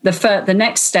 So the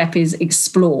next step is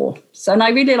explore. So, and I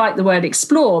really like the word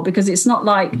explore, because it's not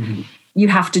like you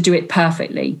have to do it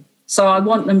perfectly. So I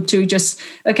want them to just,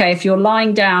 if you're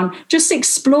lying down, just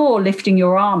explore lifting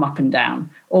your arm up and down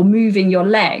or moving your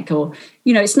leg, or,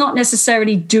 it's not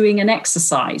necessarily doing an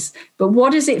exercise, but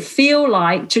what does it feel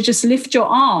like to just lift your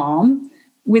arm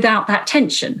without that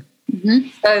tension?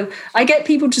 So I get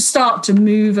people to start to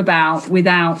move about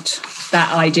without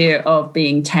that idea of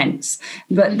being tense.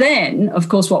 But then, of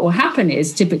course, what will happen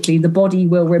is typically the body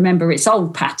will remember its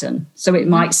old pattern. So it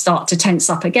might start to tense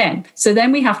up again. So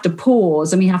then we have to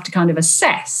pause and we have to kind of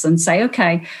assess and say,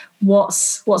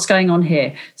 what's going on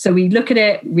here? So we look at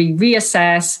it, we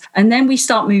reassess, and then we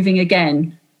start moving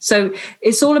again. So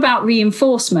it's all about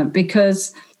reinforcement,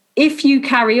 because if you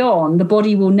carry on, the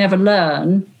body will never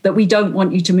learn that we don't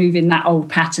want you to move in that old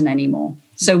pattern anymore.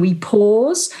 So we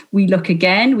pause, we look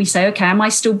again, we say, am I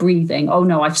still breathing? Oh,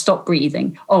 no, I've stopped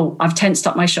breathing. Oh, I've tensed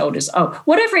up my shoulders. Oh,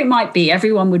 whatever it might be,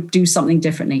 everyone would do something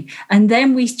differently. And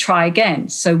then we try again.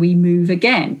 So we move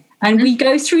again. And we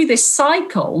go through this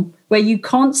cycle where you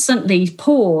constantly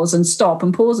pause and stop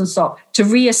to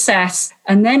reassess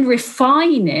and then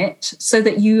refine it so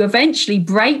that you eventually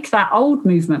break that old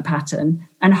movement pattern.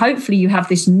 And hopefully you have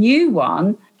this new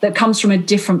one that comes from a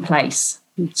different place.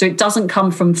 So it doesn't come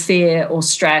from fear or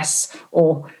stress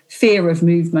or fear of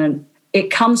movement. It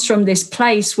comes from this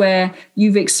place where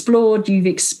you've explored, you've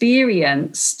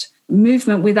experienced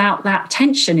movement without that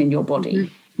tension in your body.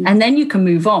 Mm-hmm. And then you can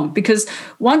move on, because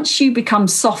once you become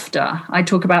softer, I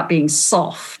talk about being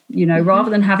soft, rather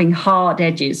than having hard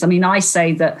edges. I mean, I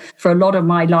say that for a lot of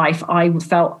my life, I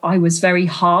felt I was very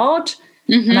hard.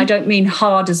 Mm-hmm. And I don't mean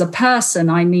hard as a person.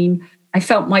 I mean, I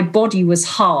felt my body was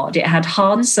hard. It had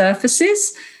hard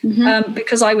surfaces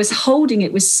because I was holding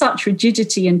it with such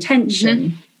rigidity and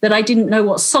tension that I didn't know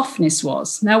what softness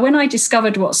was. Now, when I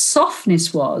discovered what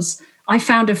softness was, I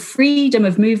found a freedom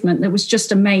of movement that was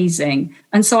just amazing.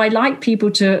 And so I like people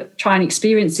to try and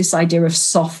experience this idea of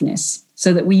softness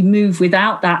so that we move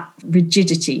without that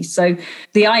rigidity. So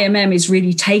the IMM is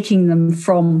really taking them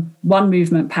from one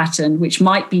movement pattern, which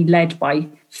might be led by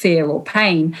fear or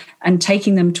pain, and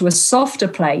taking them to a softer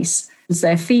place as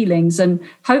their feelings, and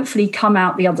hopefully come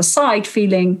out the other side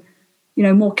feeling,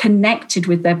 more connected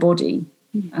with their body.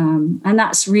 And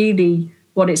that's really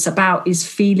what it's about, is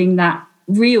feeling that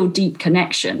real deep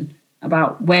connection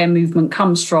about where movement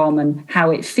comes from and how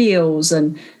it feels.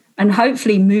 And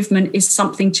hopefully movement is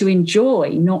something to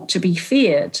enjoy, not to be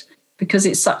feared, because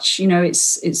it's such,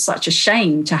 it's such a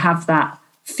shame to have that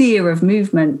fear of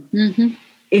movement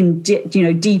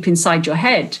deep inside your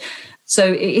head.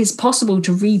 So it is possible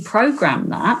to reprogram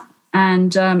that,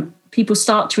 and people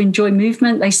start to enjoy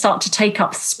movement. They start to take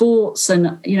up sports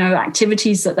and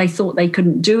activities that they thought they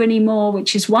couldn't do anymore,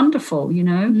 which is wonderful.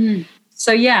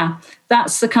 So yeah,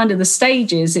 that's the kind of the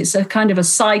stages. It's a kind of a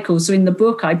cycle. So in the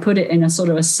book, I put it in a sort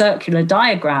of a circular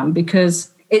diagram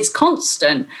because it's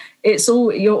constant.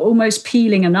 You're almost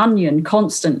peeling an onion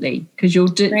constantly, because you'll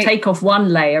take off one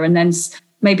layer and then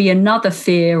maybe another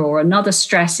fear or another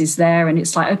stress is there. And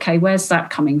it's like, okay, where's that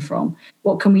coming from?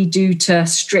 What can we do to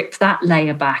strip that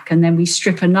layer back? And then we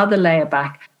strip another layer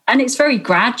back. And it's very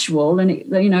gradual, and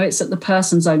it's at the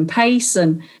person's own pace.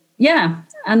 And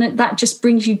and that just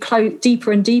brings you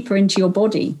deeper and deeper into your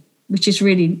body, which is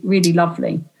really, really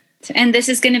lovely. And this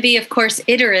is going to be, of course,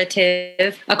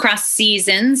 iterative across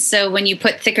seasons. So when you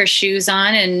put thicker shoes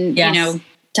on and,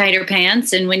 tighter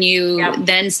pants, and when you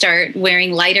then start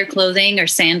wearing lighter clothing or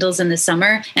sandals in the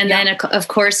summer, and then of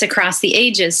course across the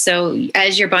ages. So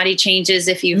as your body changes,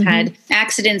 if you've had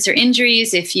accidents or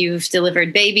injuries, if you've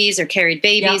delivered babies or carried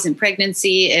babies in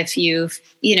pregnancy, if you've,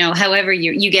 however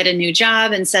you get a new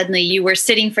job and suddenly you were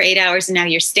sitting for 8 hours and now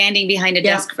you're standing behind a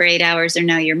desk for 8 hours, or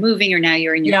now you're moving, or now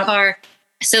you're in your car.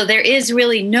 So there is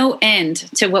really no end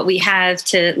to what we have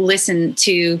to listen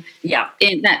to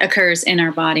that occurs in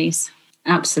our bodies.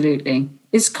 Absolutely.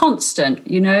 It's constant,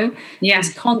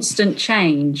 It's constant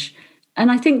change.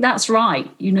 And I think that's right.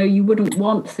 You wouldn't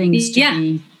want things to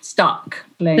be stuck.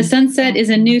 The sunset is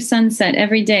a new sunset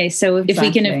every day. So if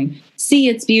we can see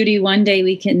its beauty one day,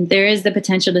 there is the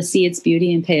potential to see its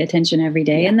beauty and pay attention every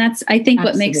day. And that's, I think,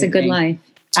 what makes a good life.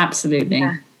 Absolutely.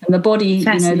 Yeah. And the body,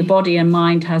 the body and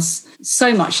mind has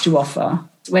so much to offer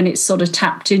when it's sort of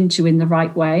tapped into in the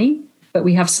right way. But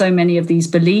we have so many of these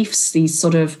beliefs, these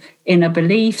sort of inner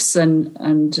beliefs and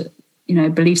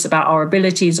beliefs about our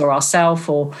abilities or ourself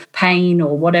or pain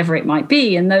or whatever it might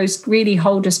be. And those really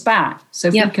hold us back. So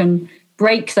if we can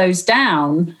break those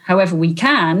down however we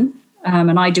can,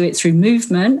 and I do it through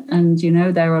movement, and,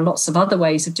 there are lots of other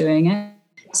ways of doing it.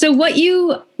 So what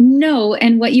you know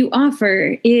and what you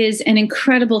offer is an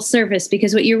incredible service,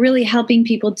 because what you're really helping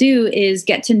people do is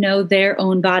get to know their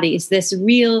own bodies, this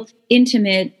real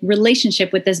intimate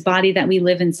relationship with this body that we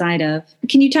live inside of.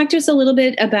 Can you talk to us a little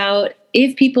bit about,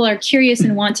 if people are curious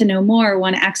and want to know more or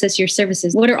want to access your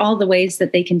services, what are all the ways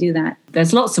that they can do that?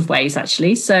 There's lots of ways,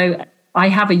 actually. So I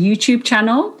have a YouTube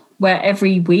channel where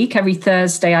every week, every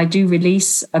Thursday, I do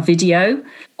release a video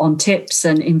on tips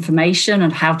and information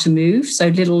on how to move. So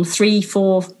little 3,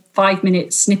 4,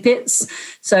 5-minute snippets.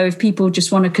 So if people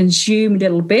just want to consume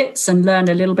little bits and learn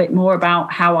a little bit more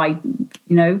about how I,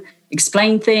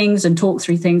 explain things and talk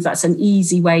through things, that's an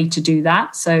easy way to do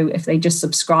that. So if they just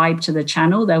subscribe to the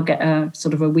channel, they'll get a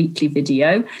sort of a weekly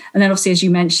video. And then obviously, as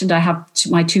you mentioned, I have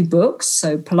my 2 books,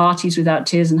 so Pilates Without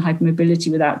Tears and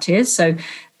Hypermobility Without Tears. So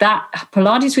that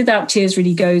Pilates Without Tears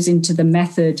really goes into the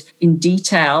method in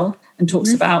detail and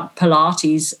talks about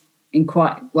Pilates in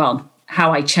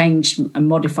how I changed and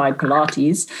modified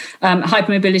Pilates.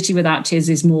 Hypermobility Without Tears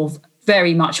is more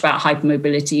very much about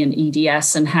hypermobility and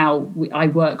EDS and how I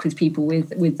work with people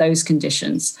with those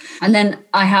conditions. And then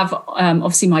I have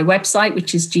obviously my website,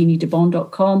 which is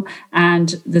jeanniedebon.com, and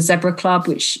the Zebra Club,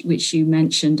 which you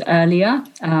mentioned earlier,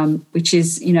 which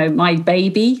is, my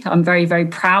baby. I'm very, very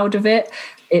proud of it.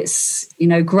 It's,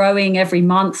 growing every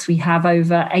month. We have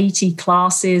over 80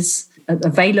 classes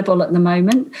available at the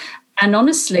moment. And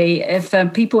honestly, if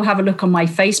people have a look on my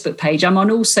Facebook page, I'm on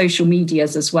all social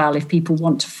medias as well. If people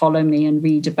want to follow me and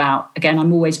read about, again,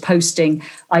 I'm always posting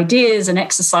ideas and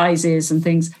exercises and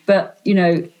things. But,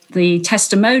 the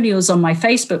testimonials on my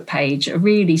Facebook page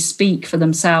really speak for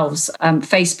themselves.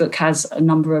 Facebook has a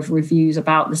number of reviews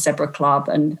about the Zebra Club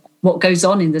and what goes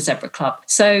on in the Zebra Club.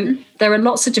 So there are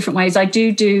lots of different ways. I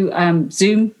do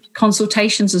Zoom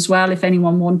consultations as well, if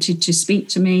anyone wanted to speak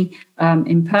to me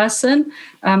in person,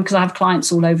 because I have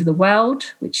clients all over the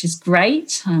world, which is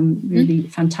great, really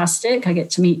fantastic. I get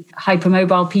to meet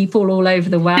hypermobile people all over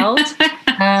the world,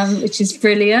 which is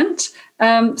brilliant.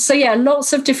 So yeah,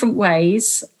 lots of different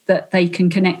ways that they can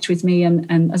connect with me.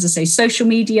 And as I say, social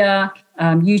media,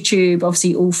 YouTube,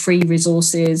 obviously all free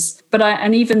resources. But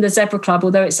and even the Zebra Club,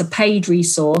 although it's a paid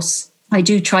resource, I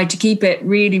do try to keep it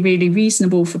really, really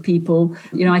reasonable for people.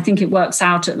 I think it works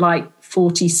out at like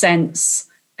 40 cents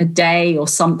a day or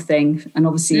something. And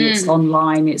obviously it's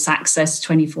online, it's access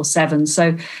 24/7.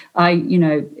 So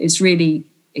it's really,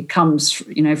 it comes,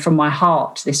 from my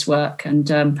heart, this work. And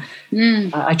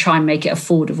I try and make it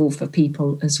affordable for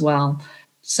people as well.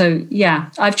 So yeah,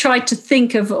 I've tried to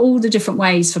think of all the different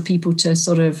ways for people to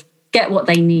sort of get what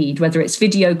they need, whether it's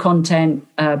video content,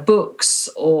 books,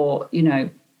 or,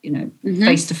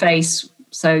 face-to-face.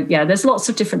 So yeah, there's lots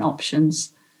of different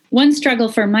options. One struggle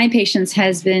for my patients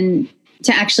has been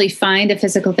to actually find a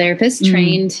physical therapist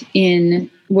trained in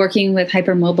working with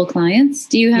hypermobile clients.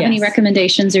 Do you have any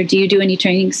recommendations, or do you do any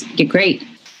trainings? Yeah, great.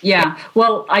 Yeah,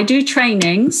 well, I do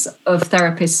trainings of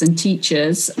therapists and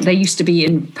teachers. They used to be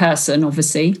in person,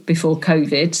 obviously, before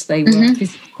COVID. They were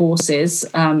physical courses.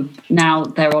 Now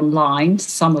they're online,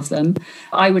 some of them.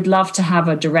 I would love to have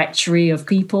a directory of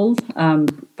people,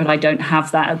 but I don't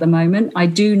have that at the moment. I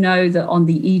do know that on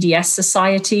the EDS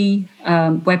Society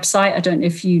website, I don't know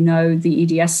if you know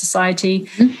the EDS Society,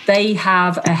 they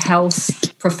have a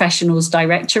health professionals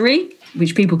directory,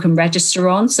 which people can register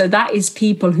on. So that is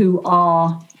people who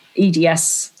are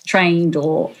EDS trained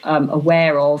or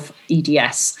aware of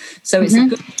EDS. So it's a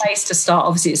good place to start.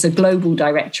 Obviously, it's a global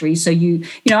directory. So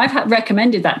I've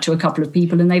recommended that to a couple of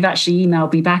people, and they've actually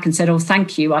emailed me back and said, "Oh,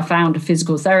 thank you. I found a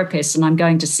physical therapist and I'm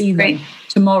going to see them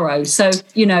tomorrow." So,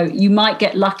 you might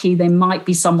get lucky. There might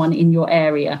be someone in your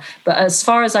area. But as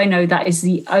far as I know, that is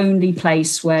the only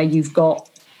place where you've got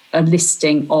a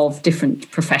listing of different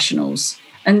professionals.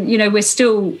 And, we're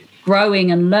still growing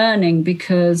and learning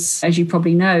because, as you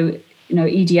probably know,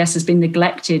 EDS has been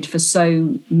neglected for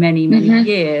so many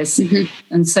years.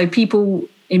 And so people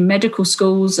in medical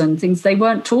schools and things, they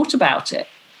weren't taught about it.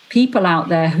 People out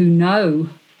there who know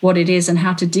what it is and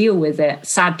how to deal with it,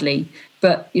 sadly.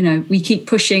 But, we keep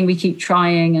pushing, we keep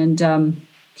trying, and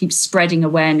keep spreading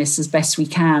awareness as best we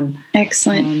can.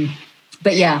 Excellent.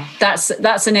 But yeah, that's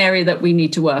an area that we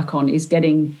need to work on, is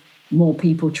getting more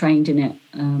people trained in it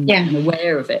and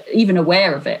aware of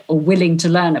it or willing to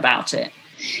learn about it.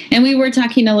 And we were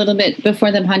talking a little bit before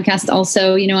the podcast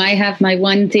also, I have my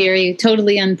one theory,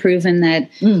 totally unproven, that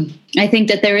I think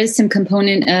that there is some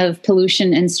component of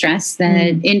pollution and stress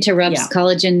that interrupts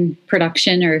collagen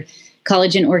production or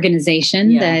collagen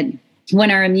organization, that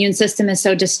when our immune system is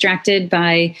so distracted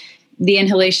by the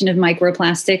inhalation of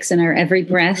microplastics in our every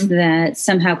breath, that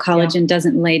somehow collagen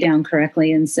doesn't lay down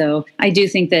correctly. And so I do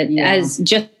think that as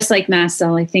just like mast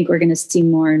cell, I think we're going to see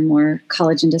more and more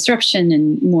collagen disruption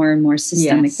and more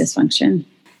systemic dysfunction.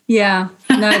 Yeah,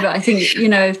 no, but I think,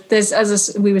 there's,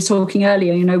 as we were talking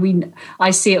earlier,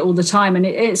 I see it all the time, and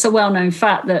it's a well-known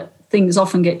fact that things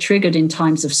often get triggered in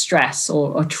times of stress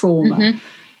or trauma.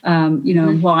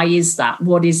 Why is that?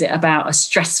 What is it about a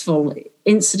stressful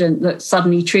incident that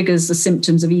suddenly triggers the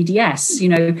symptoms of EDS?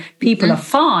 People are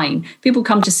fine. People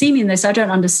come to see me and they say, "I don't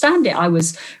understand it. I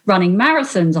was running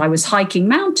marathons, I was hiking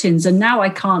mountains, and now I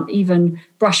can't even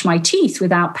brush my teeth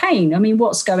without pain. I mean,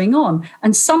 what's going on?"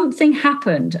 And something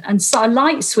happened, and so a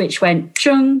light switch went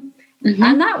chung.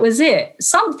 And that was it.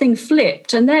 Something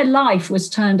flipped and their life was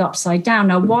turned upside down.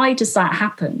 Now, why does that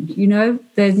happen?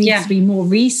 There needs to be more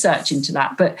research into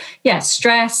that. But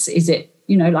stress, is it,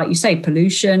 like you say,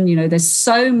 pollution? There's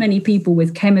so many people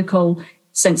with chemical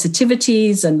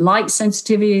sensitivities and light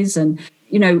sensitivities and,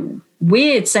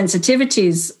 weird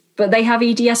sensitivities, but they have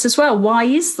EDS as well. Why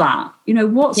is that?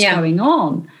 What's going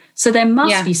on? So there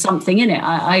must be something in it.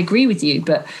 I agree with you,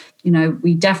 but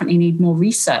we definitely need more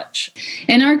research.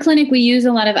 In our clinic, we use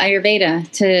a lot of Ayurveda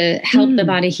to help the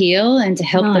body heal and to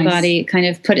help the body kind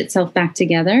of put itself back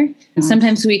together. Nice.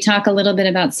 Sometimes we talk a little bit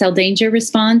about cell danger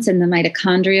response and the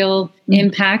mitochondrial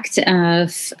impact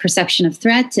of perception of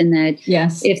threat, and that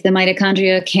if the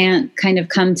mitochondria can't kind of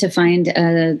come to find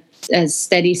a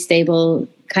steady, stable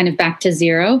kind of back to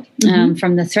zero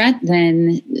from the threat,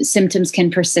 then symptoms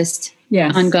can persist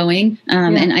ongoing.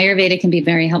 And Ayurveda can be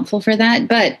very helpful for that.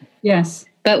 But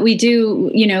we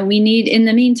do, we need, in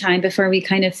the meantime, before we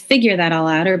kind of figure that all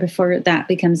out, or before that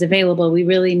becomes available, we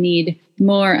really need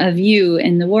more of you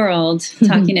in the world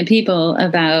talking to people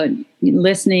about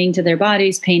listening to their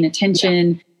bodies, paying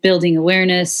attention, building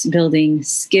awareness, building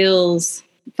skills,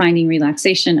 finding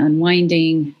relaxation,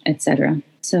 unwinding, etc.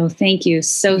 So thank you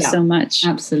so much.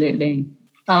 Absolutely.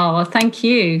 Oh, thank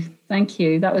you. Thank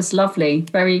you. That was lovely.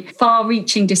 Very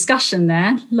far-reaching discussion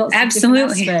there. Lots of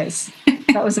different aspects.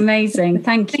 That was amazing.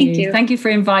 Thank you. Thank you for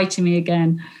inviting me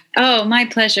again. Oh, my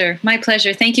pleasure. My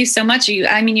pleasure. Thank you so much. You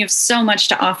have so much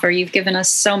to offer. You've given us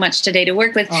so much today to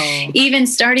work with. Even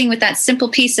starting with that simple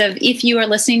piece of, if you are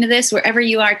listening to this, wherever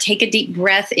you are, take a deep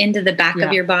breath into the back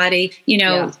of your body.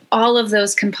 All of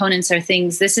those components are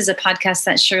things. This is a podcast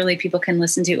that surely people can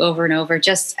listen to over and over,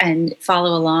 and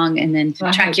follow along, and then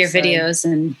track your videos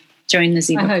and join the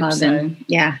Zebra Club.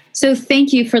 So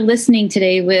thank you for listening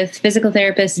today with physical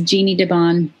therapist Jeannie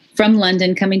DeBon from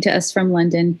London, coming to us from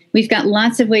London. We've got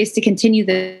lots of ways to continue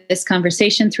this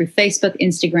conversation through Facebook,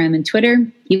 Instagram, and Twitter.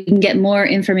 You can get more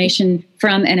information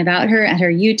from and about her at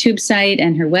her YouTube site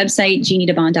and her website,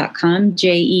 jeanniedibon.com,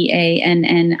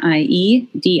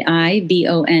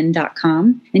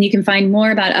 JeannieDibon.com. And you can find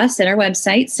more about us at our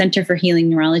website,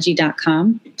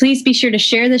 centerforhealingneurology.com. Please be sure to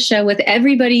share the show with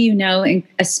everybody you know, and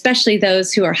especially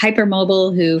those who are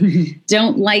hypermobile, who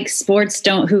don't like sports,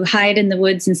 who hide in the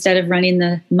woods instead of running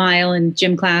the mile in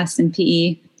gym class and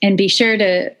PE. And be sure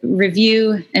to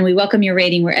review, and we welcome your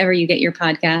rating wherever you get your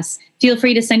podcasts. Feel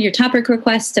free to send your topic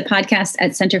requests to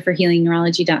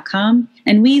podcast@centerforhealingneurology.com.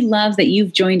 And we love that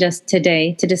you've joined us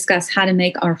today to discuss how to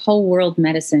make our whole world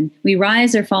medicine. We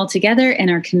rise or fall together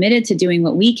and are committed to doing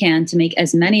what we can to make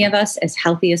as many of us as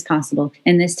healthy as possible.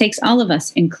 And this takes all of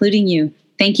us, including you.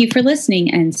 Thank you for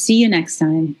listening, and see you next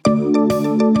time.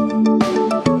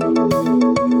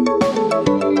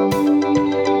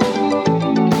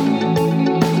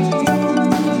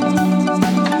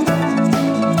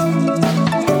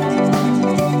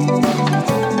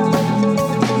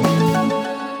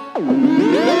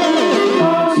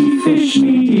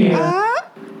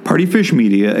 Partyfish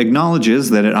Media acknowledges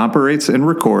that it operates and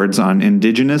records on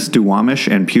indigenous Duwamish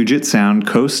and Puget Sound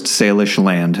Coast Salish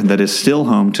land that is still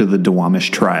home to the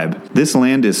Duwamish tribe. This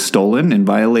land is stolen in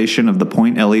violation of the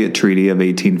Point Elliott Treaty of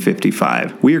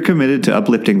 1855. We are committed to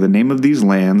uplifting the name of these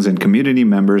lands and community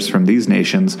members from these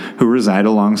nations who reside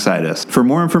alongside us. For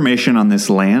more information on this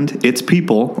land, its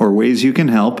people, or ways you can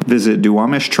help, visit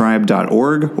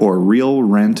duwamishtribe.org or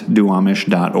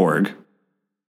realrentduwamish.org.